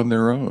stuff on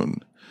their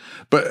own.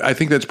 But I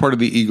think that's part of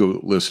the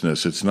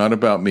egolessness. It's not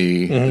about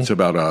me. It's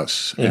about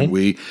us. And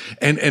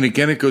and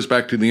again, it goes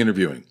back to the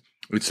interviewing.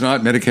 It's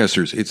not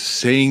Metacasters. It's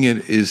saying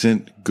it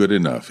isn't good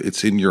enough.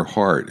 It's in your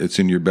heart. It's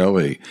in your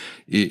belly.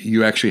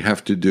 You actually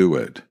have to do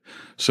it.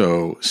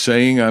 So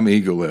saying I'm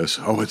egoless,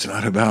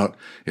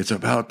 it's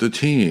about the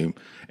team.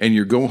 And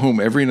you go home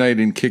every night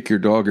and kick your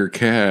dog or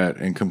cat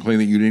and complain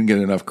that you didn't get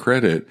enough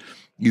credit.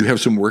 You have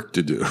some work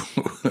to do,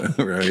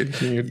 right?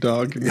 Kicking your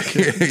dog and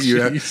cat. you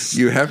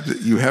have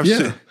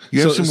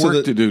some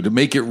work to do to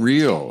make it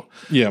real.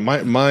 Yeah.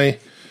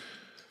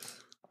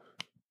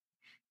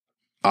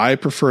 I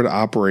prefer to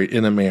operate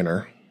in a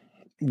manner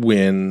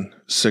when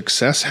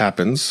success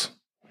happens,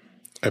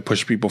 I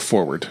push people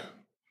forward.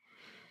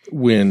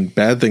 When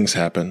bad things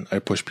happen, I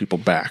push people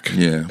back.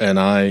 Yeah. And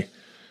I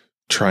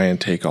try and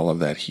take all of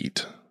that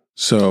heat.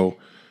 So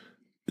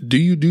do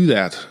you do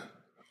that?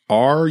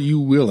 Are you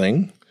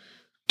willing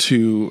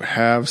to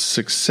have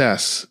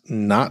success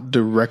not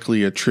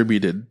directly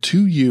attributed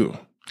to you?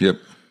 Yep.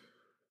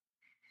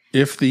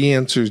 If the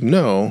answer is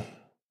no,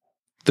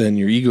 then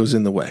your ego's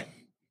in the way.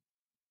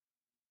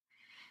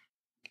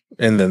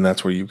 And then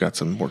that's where you've got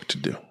some work to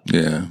do.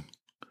 Yeah.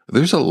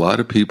 There's a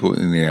lot of people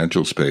in the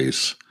Agile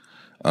space,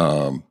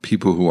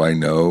 people who I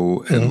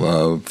know and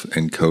love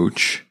and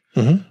coach,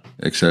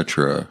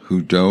 etc.,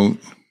 who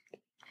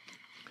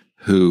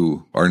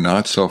are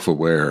not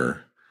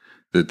self-aware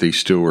that they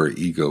still are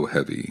ego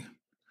heavy,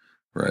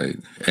 right?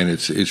 And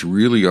it's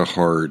really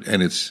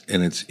and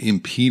it's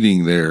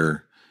impeding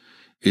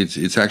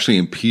it's actually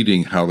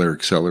impeding how they're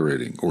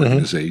accelerating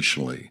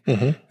organizationally,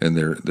 and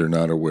they're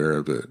not aware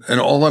of it. And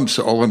all I'm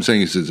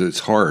saying is it's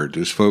hard.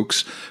 There's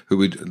folks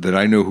that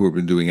I know who have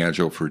been doing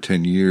Agile for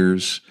 10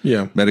 years.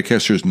 Yeah,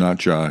 Metacasters, not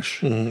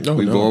Josh.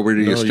 We've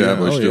already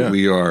established that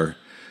we are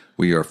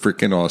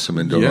freaking awesome,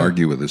 and don't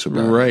argue with us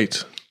about it.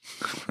 Right.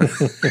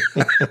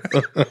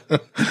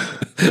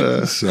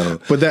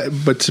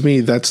 But to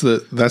me, that's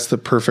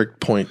the perfect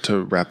point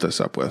to wrap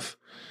this up with.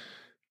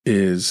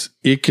 Is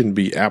it can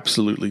be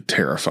absolutely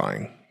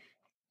terrifying.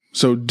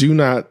 So do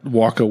not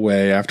walk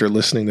away after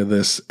listening to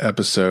this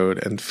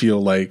episode and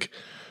feel like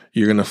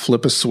you're going to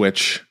flip a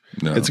switch.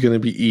 No. It's going to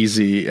be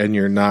easy and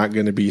you're not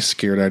going to be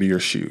scared out of your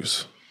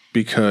shoes,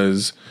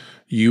 because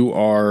you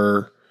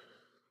are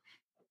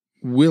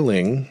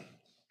willing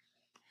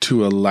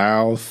to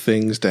allow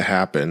things to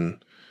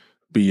happen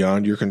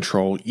beyond your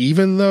control,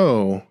 even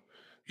though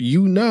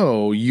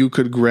you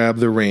could grab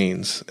the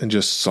reins and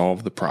just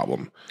solve the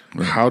problem.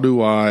 Right. How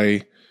do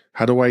I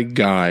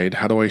guide,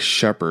 how do I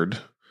shepherd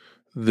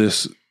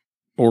this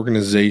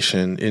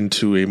organization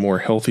into a more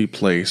healthy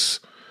place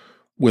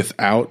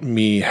without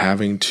me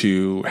having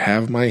to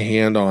have my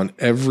hand on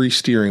every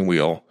steering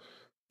wheel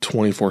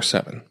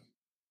 24/7?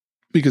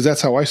 Because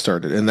that's how I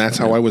started, and that's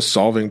how I was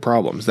solving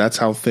problems. That's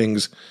how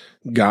things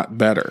got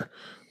better,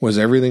 was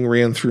everything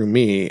ran through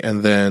me,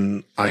 and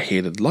then I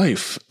hated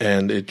life,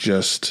 and it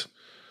just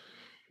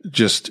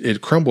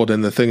it crumbled.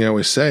 And the thing I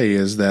always say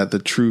is that the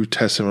true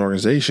test of an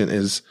organization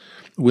is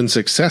when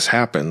success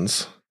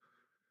happens,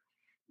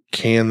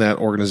 can that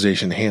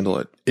organization handle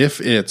it? If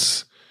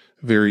it's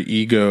very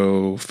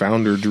ego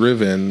founder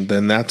driven,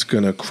 then that's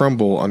going to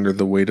crumble under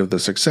the weight of the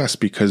success,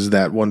 because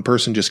that one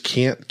person just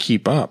can't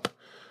keep up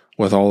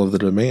with all of the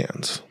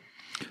demands.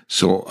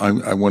 So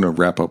I want to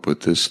wrap up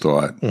with this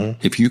thought.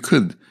 If you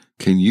could,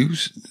 can you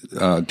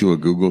do a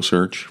Google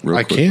search real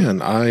quick? I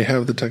can. I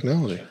have the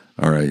technology.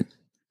 All right.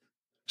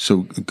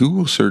 So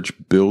Google search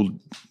Bill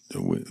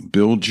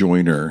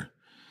Joyner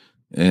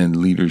and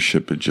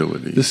leadership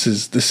agility. This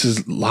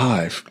is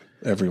live,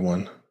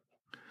 everyone.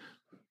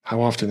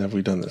 How often have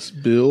we done this?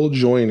 Bill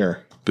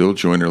Joyner. Bill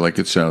Joyner, like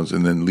it sounds,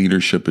 and then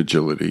leadership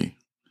agility.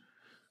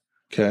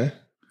 Okay.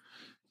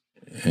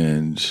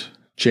 And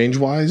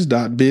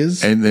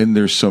changewise.biz. And then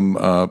there's some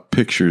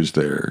pictures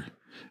there,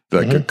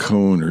 like a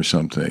cone or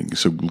something.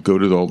 So go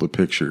to all the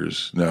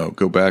pictures. No,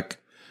 go back,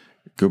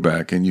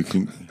 and you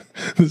can.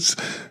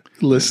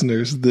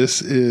 Listeners, this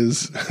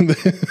is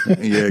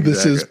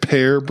this is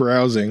pair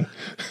browsing.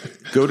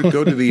 Go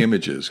to the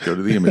images. Go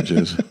to the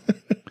images.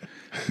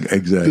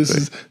 Exactly.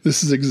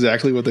 This is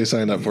exactly what they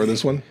signed up for.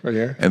 This one right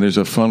here. And there's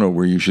a funnel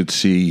where you should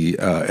see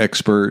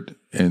expert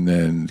and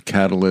then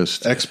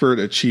catalyst, expert,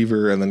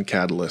 achiever, and then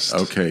catalyst.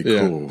 Okay,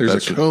 cool.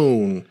 There's a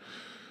cone.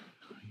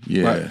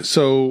 Yeah. Right.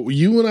 So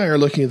you and I are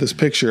looking at this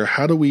picture.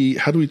 How do we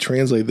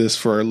translate this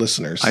for our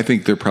listeners? I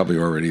think they're probably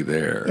already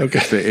there. Okay.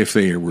 If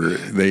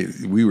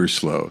we were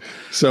slow.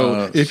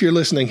 So if you're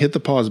listening, hit the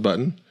pause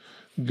button.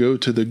 Go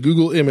to the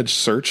Google image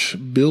search,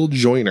 Bill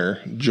Joyner,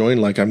 join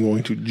like I'm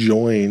going to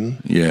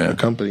join a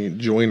company,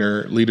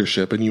 Joyner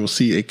Leadership, and you will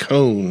see a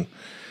cone.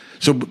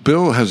 So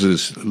Bill has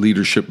this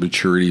leadership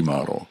maturity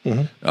model,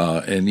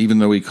 and even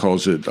though he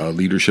calls it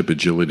leadership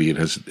agility, it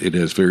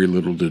has very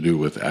little to do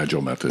with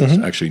agile methods.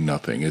 Actually,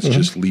 nothing. It's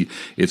just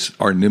it's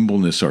our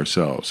nimbleness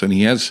ourselves. And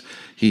he has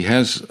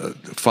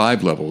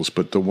 5 levels,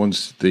 but the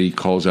ones that he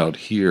calls out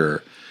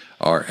here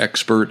are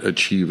expert,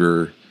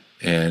 achiever,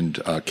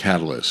 and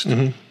catalyst.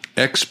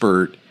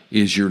 Expert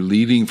is you're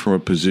leading from a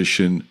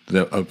position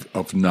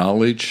of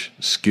knowledge,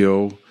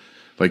 skill,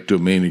 like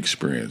domain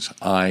experience.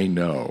 I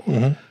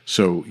know.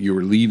 So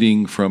you're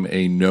leading from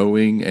a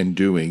knowing and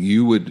doing.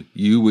 You would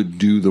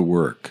do the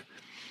work.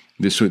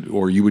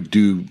 You would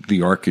do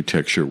the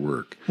architecture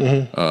work.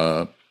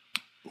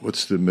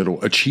 What's the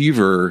middle?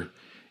 Achiever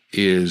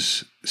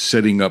is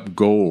setting up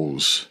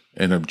goals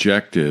and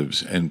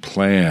objectives and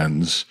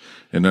plans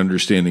and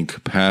understanding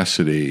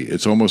capacity.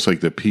 It's almost like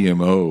the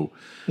PMO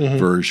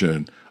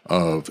version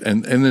of,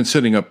 and then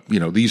setting up,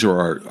 these are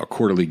our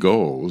quarterly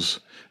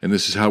goals, and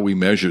this is how we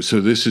measure.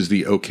 So this is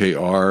the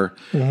OKRs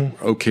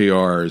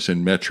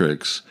and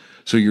metrics.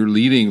 So you're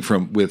leading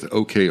with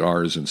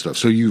OKRs and stuff.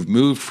 So you've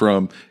moved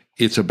from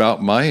it's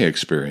about my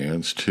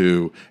experience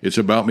to it's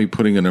about me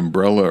putting an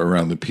umbrella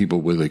around the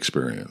people with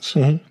experience.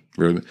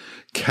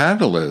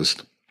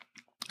 Catalyst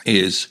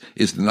is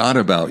not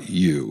about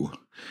you.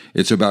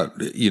 It's about,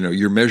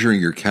 you're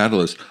measuring your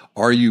catalyst.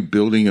 Are you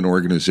building an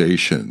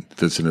organization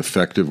that's an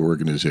effective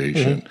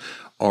organization?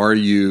 So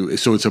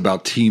it's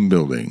about team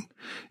building.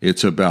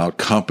 It's about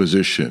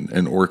composition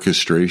and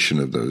orchestration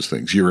of those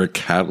things. You're a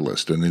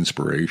catalyst, an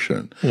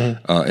inspiration,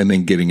 and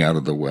then getting out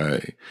of the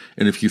way.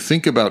 And if you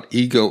think about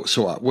ego,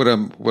 so what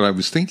I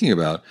was thinking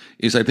about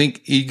is I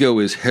think ego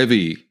is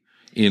heavy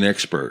in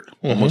expert,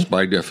 almost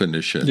by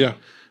definition. Yeah.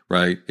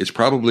 Right? It's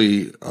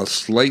probably a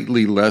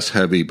slightly less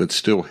heavy, but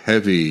still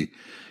heavy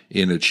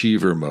in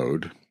achiever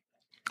mode,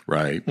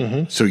 right?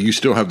 So you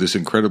still have this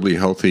incredibly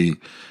healthy,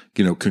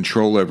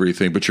 control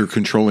everything, but you're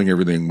controlling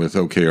everything with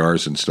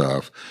OKRs and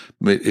stuff.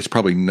 It's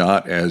probably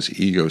not as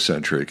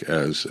egocentric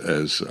as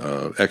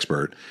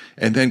expert.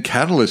 And then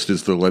catalyst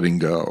is the letting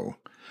go.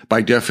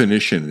 By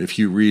definition, if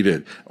you read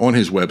it on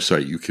his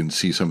website, you can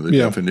see some of the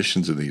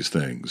definitions of these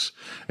things.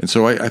 And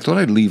so I thought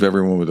I'd leave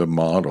everyone with a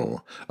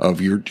model of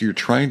you're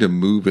trying to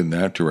move in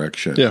that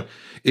direction. Yeah.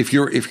 If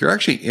you're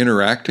actually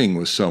interacting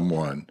with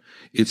someone,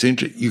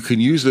 you can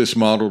use this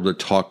model to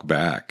talk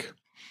back,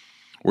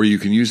 or you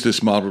can use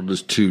this model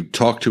to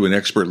talk to an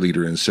expert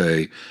leader and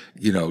say,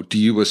 do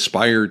you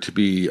aspire to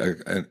be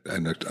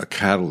a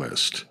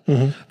catalyst?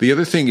 The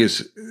other thing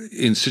is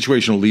in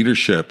situational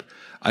leadership,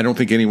 I don't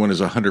think anyone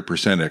is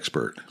 100%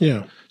 expert.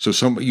 Yeah. So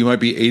you might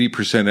be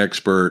 80%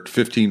 expert,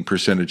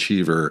 15%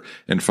 achiever,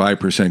 and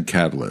 5%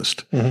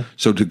 catalyst.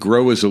 So to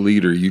grow as a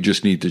leader, you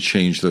just need to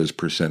change those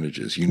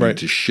percentages. You need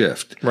to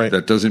shift. Right.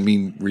 That doesn't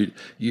mean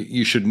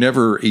you should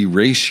never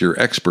erase your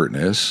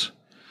expertness,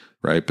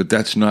 right? But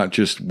that's not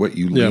just what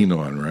you lean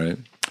on, right?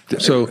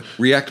 So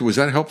React, was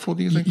that helpful,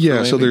 do you think?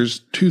 Yeah. So there's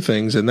 2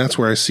 things, and that's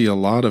where I see a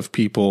lot of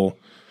people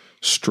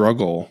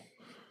struggle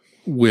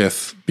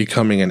with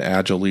becoming an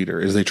agile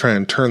leader is they try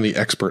and turn the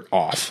expert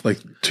off. Like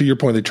to your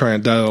point, they try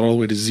and dial it all the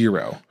way to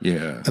 0.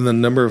 Yeah. And the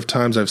number of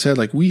times I've said,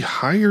 like, we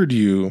hired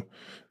you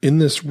in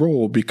this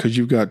role because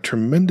you've got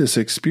tremendous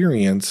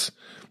experience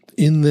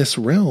in this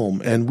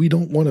realm, and we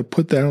don't want to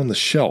put that on the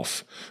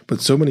shelf. But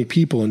so many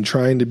people in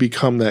trying to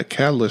become that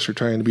catalyst or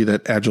trying to be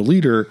that agile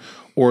leader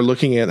or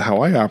looking at how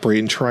I operate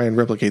and try and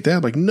replicate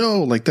that, like,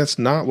 no, like that's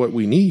not what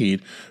we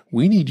need.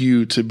 We need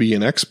you to be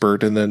an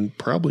expert and then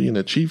probably an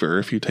achiever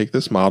if you take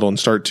this model and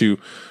start to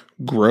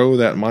grow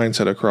that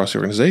mindset across the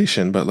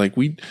organization. But like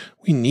we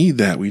need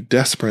that. We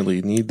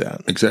desperately need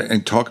that. Exactly.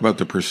 And talk about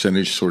the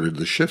percentage sort of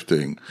the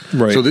shifting.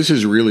 Right. So this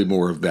is really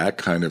more of that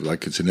kind of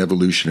like it's an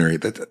evolutionary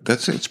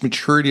that's it's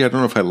maturity. I don't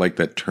know if I like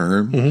that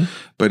term,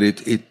 but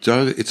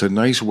it's a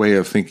nice way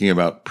of thinking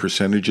about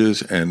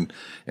percentages and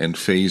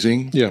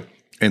phasing. Yeah.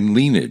 And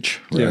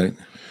lineage, right?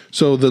 Yeah.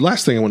 So the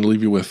last thing I want to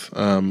leave you with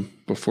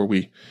before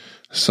we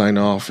sign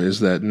off is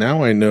that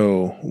now I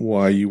know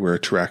why you were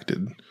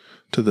attracted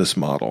to this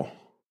model.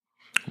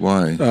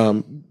 Why?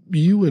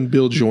 You and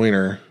Bill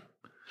Joyner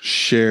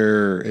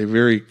share a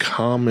very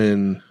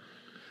common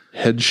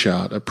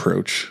headshot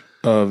approach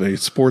of a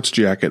sports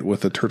jacket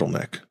with a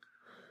turtleneck.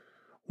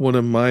 One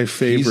of my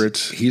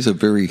favorites. He's a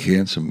very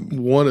handsome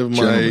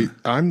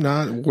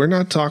gentleman. We're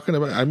not talking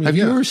about, I mean, have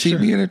you ever seen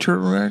me in a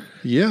turtleneck?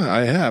 Yeah,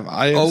 I have.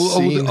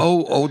 Seen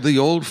the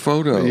old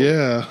photo.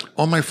 Yeah.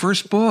 On my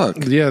first book.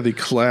 Yeah, the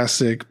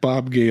classic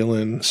Bob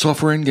Galen.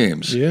 Software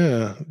Endgames.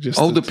 Yeah.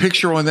 The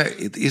picture on that,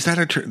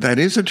 that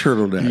is a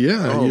turtleneck.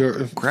 Yeah.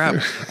 Oh,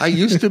 crap. I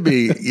used to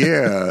be,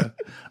 yeah.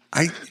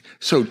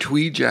 So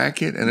tweed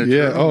jacket and a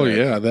Yeah. Oh, turtleneck.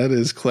 yeah. That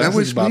is classic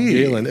was Bob me.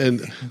 Galen.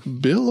 And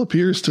Bill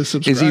appears to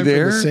subscribe Is he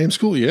there? to the same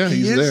school. Yeah,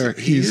 he's there.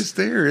 He is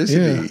there,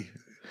 isn't yeah. he?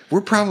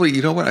 We're probably,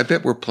 you know what? I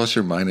bet we're plus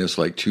or minus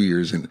like 2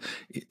 years in,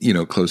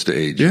 close to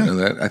age. Yeah. You know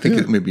that? I think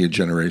Yeah. it may be a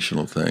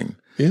generational thing.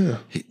 Yeah.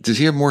 Does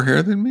he have more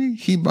hair than me?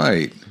 He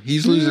might.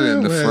 He's losing it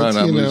in the well, front.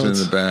 I'm it's, losing it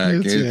in the back.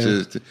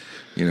 It's just,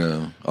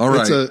 all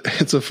right.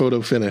 It's a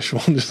photo finish.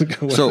 We'll just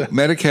go with So that.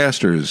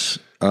 Metacasters,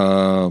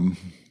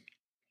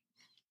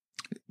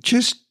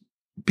 just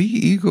be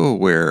ego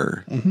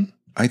aware. Mm-hmm.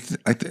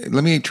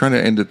 Let me try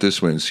to end it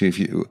this way and see if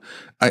you.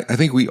 I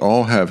think we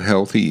all have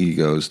healthy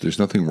egos. There's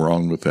nothing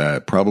wrong with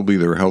that. Probably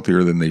they're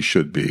healthier than they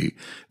should be.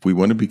 If we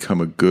want to become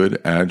a good,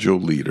 agile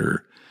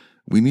leader,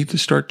 we need to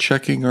start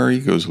checking our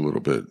egos a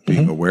little bit,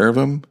 being aware of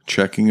them,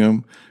 checking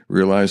them,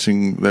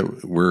 realizing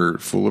that we're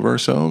full of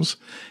ourselves,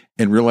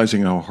 and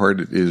realizing how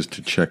hard it is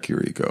to check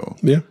your ego.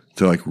 Yeah.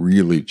 To like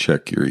really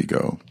check your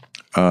ego.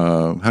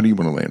 How do you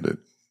want to land it?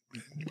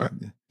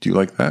 Do you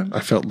like that?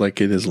 I felt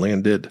like it is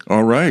landed.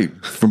 All right.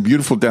 From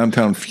beautiful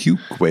downtown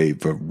Fuquay,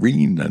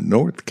 Varina,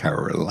 North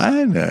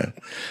Carolina,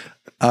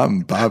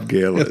 I'm Bob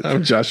Galen.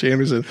 I'm Josh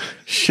Anderson.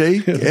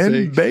 Shake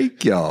and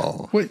bake,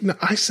 y'all. Wait, no,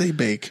 I say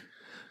bake.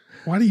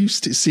 Why do you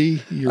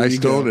see your I ego?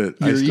 stole it.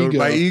 Your ego.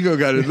 My ego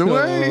got in the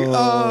way. Oh.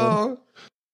 Oh.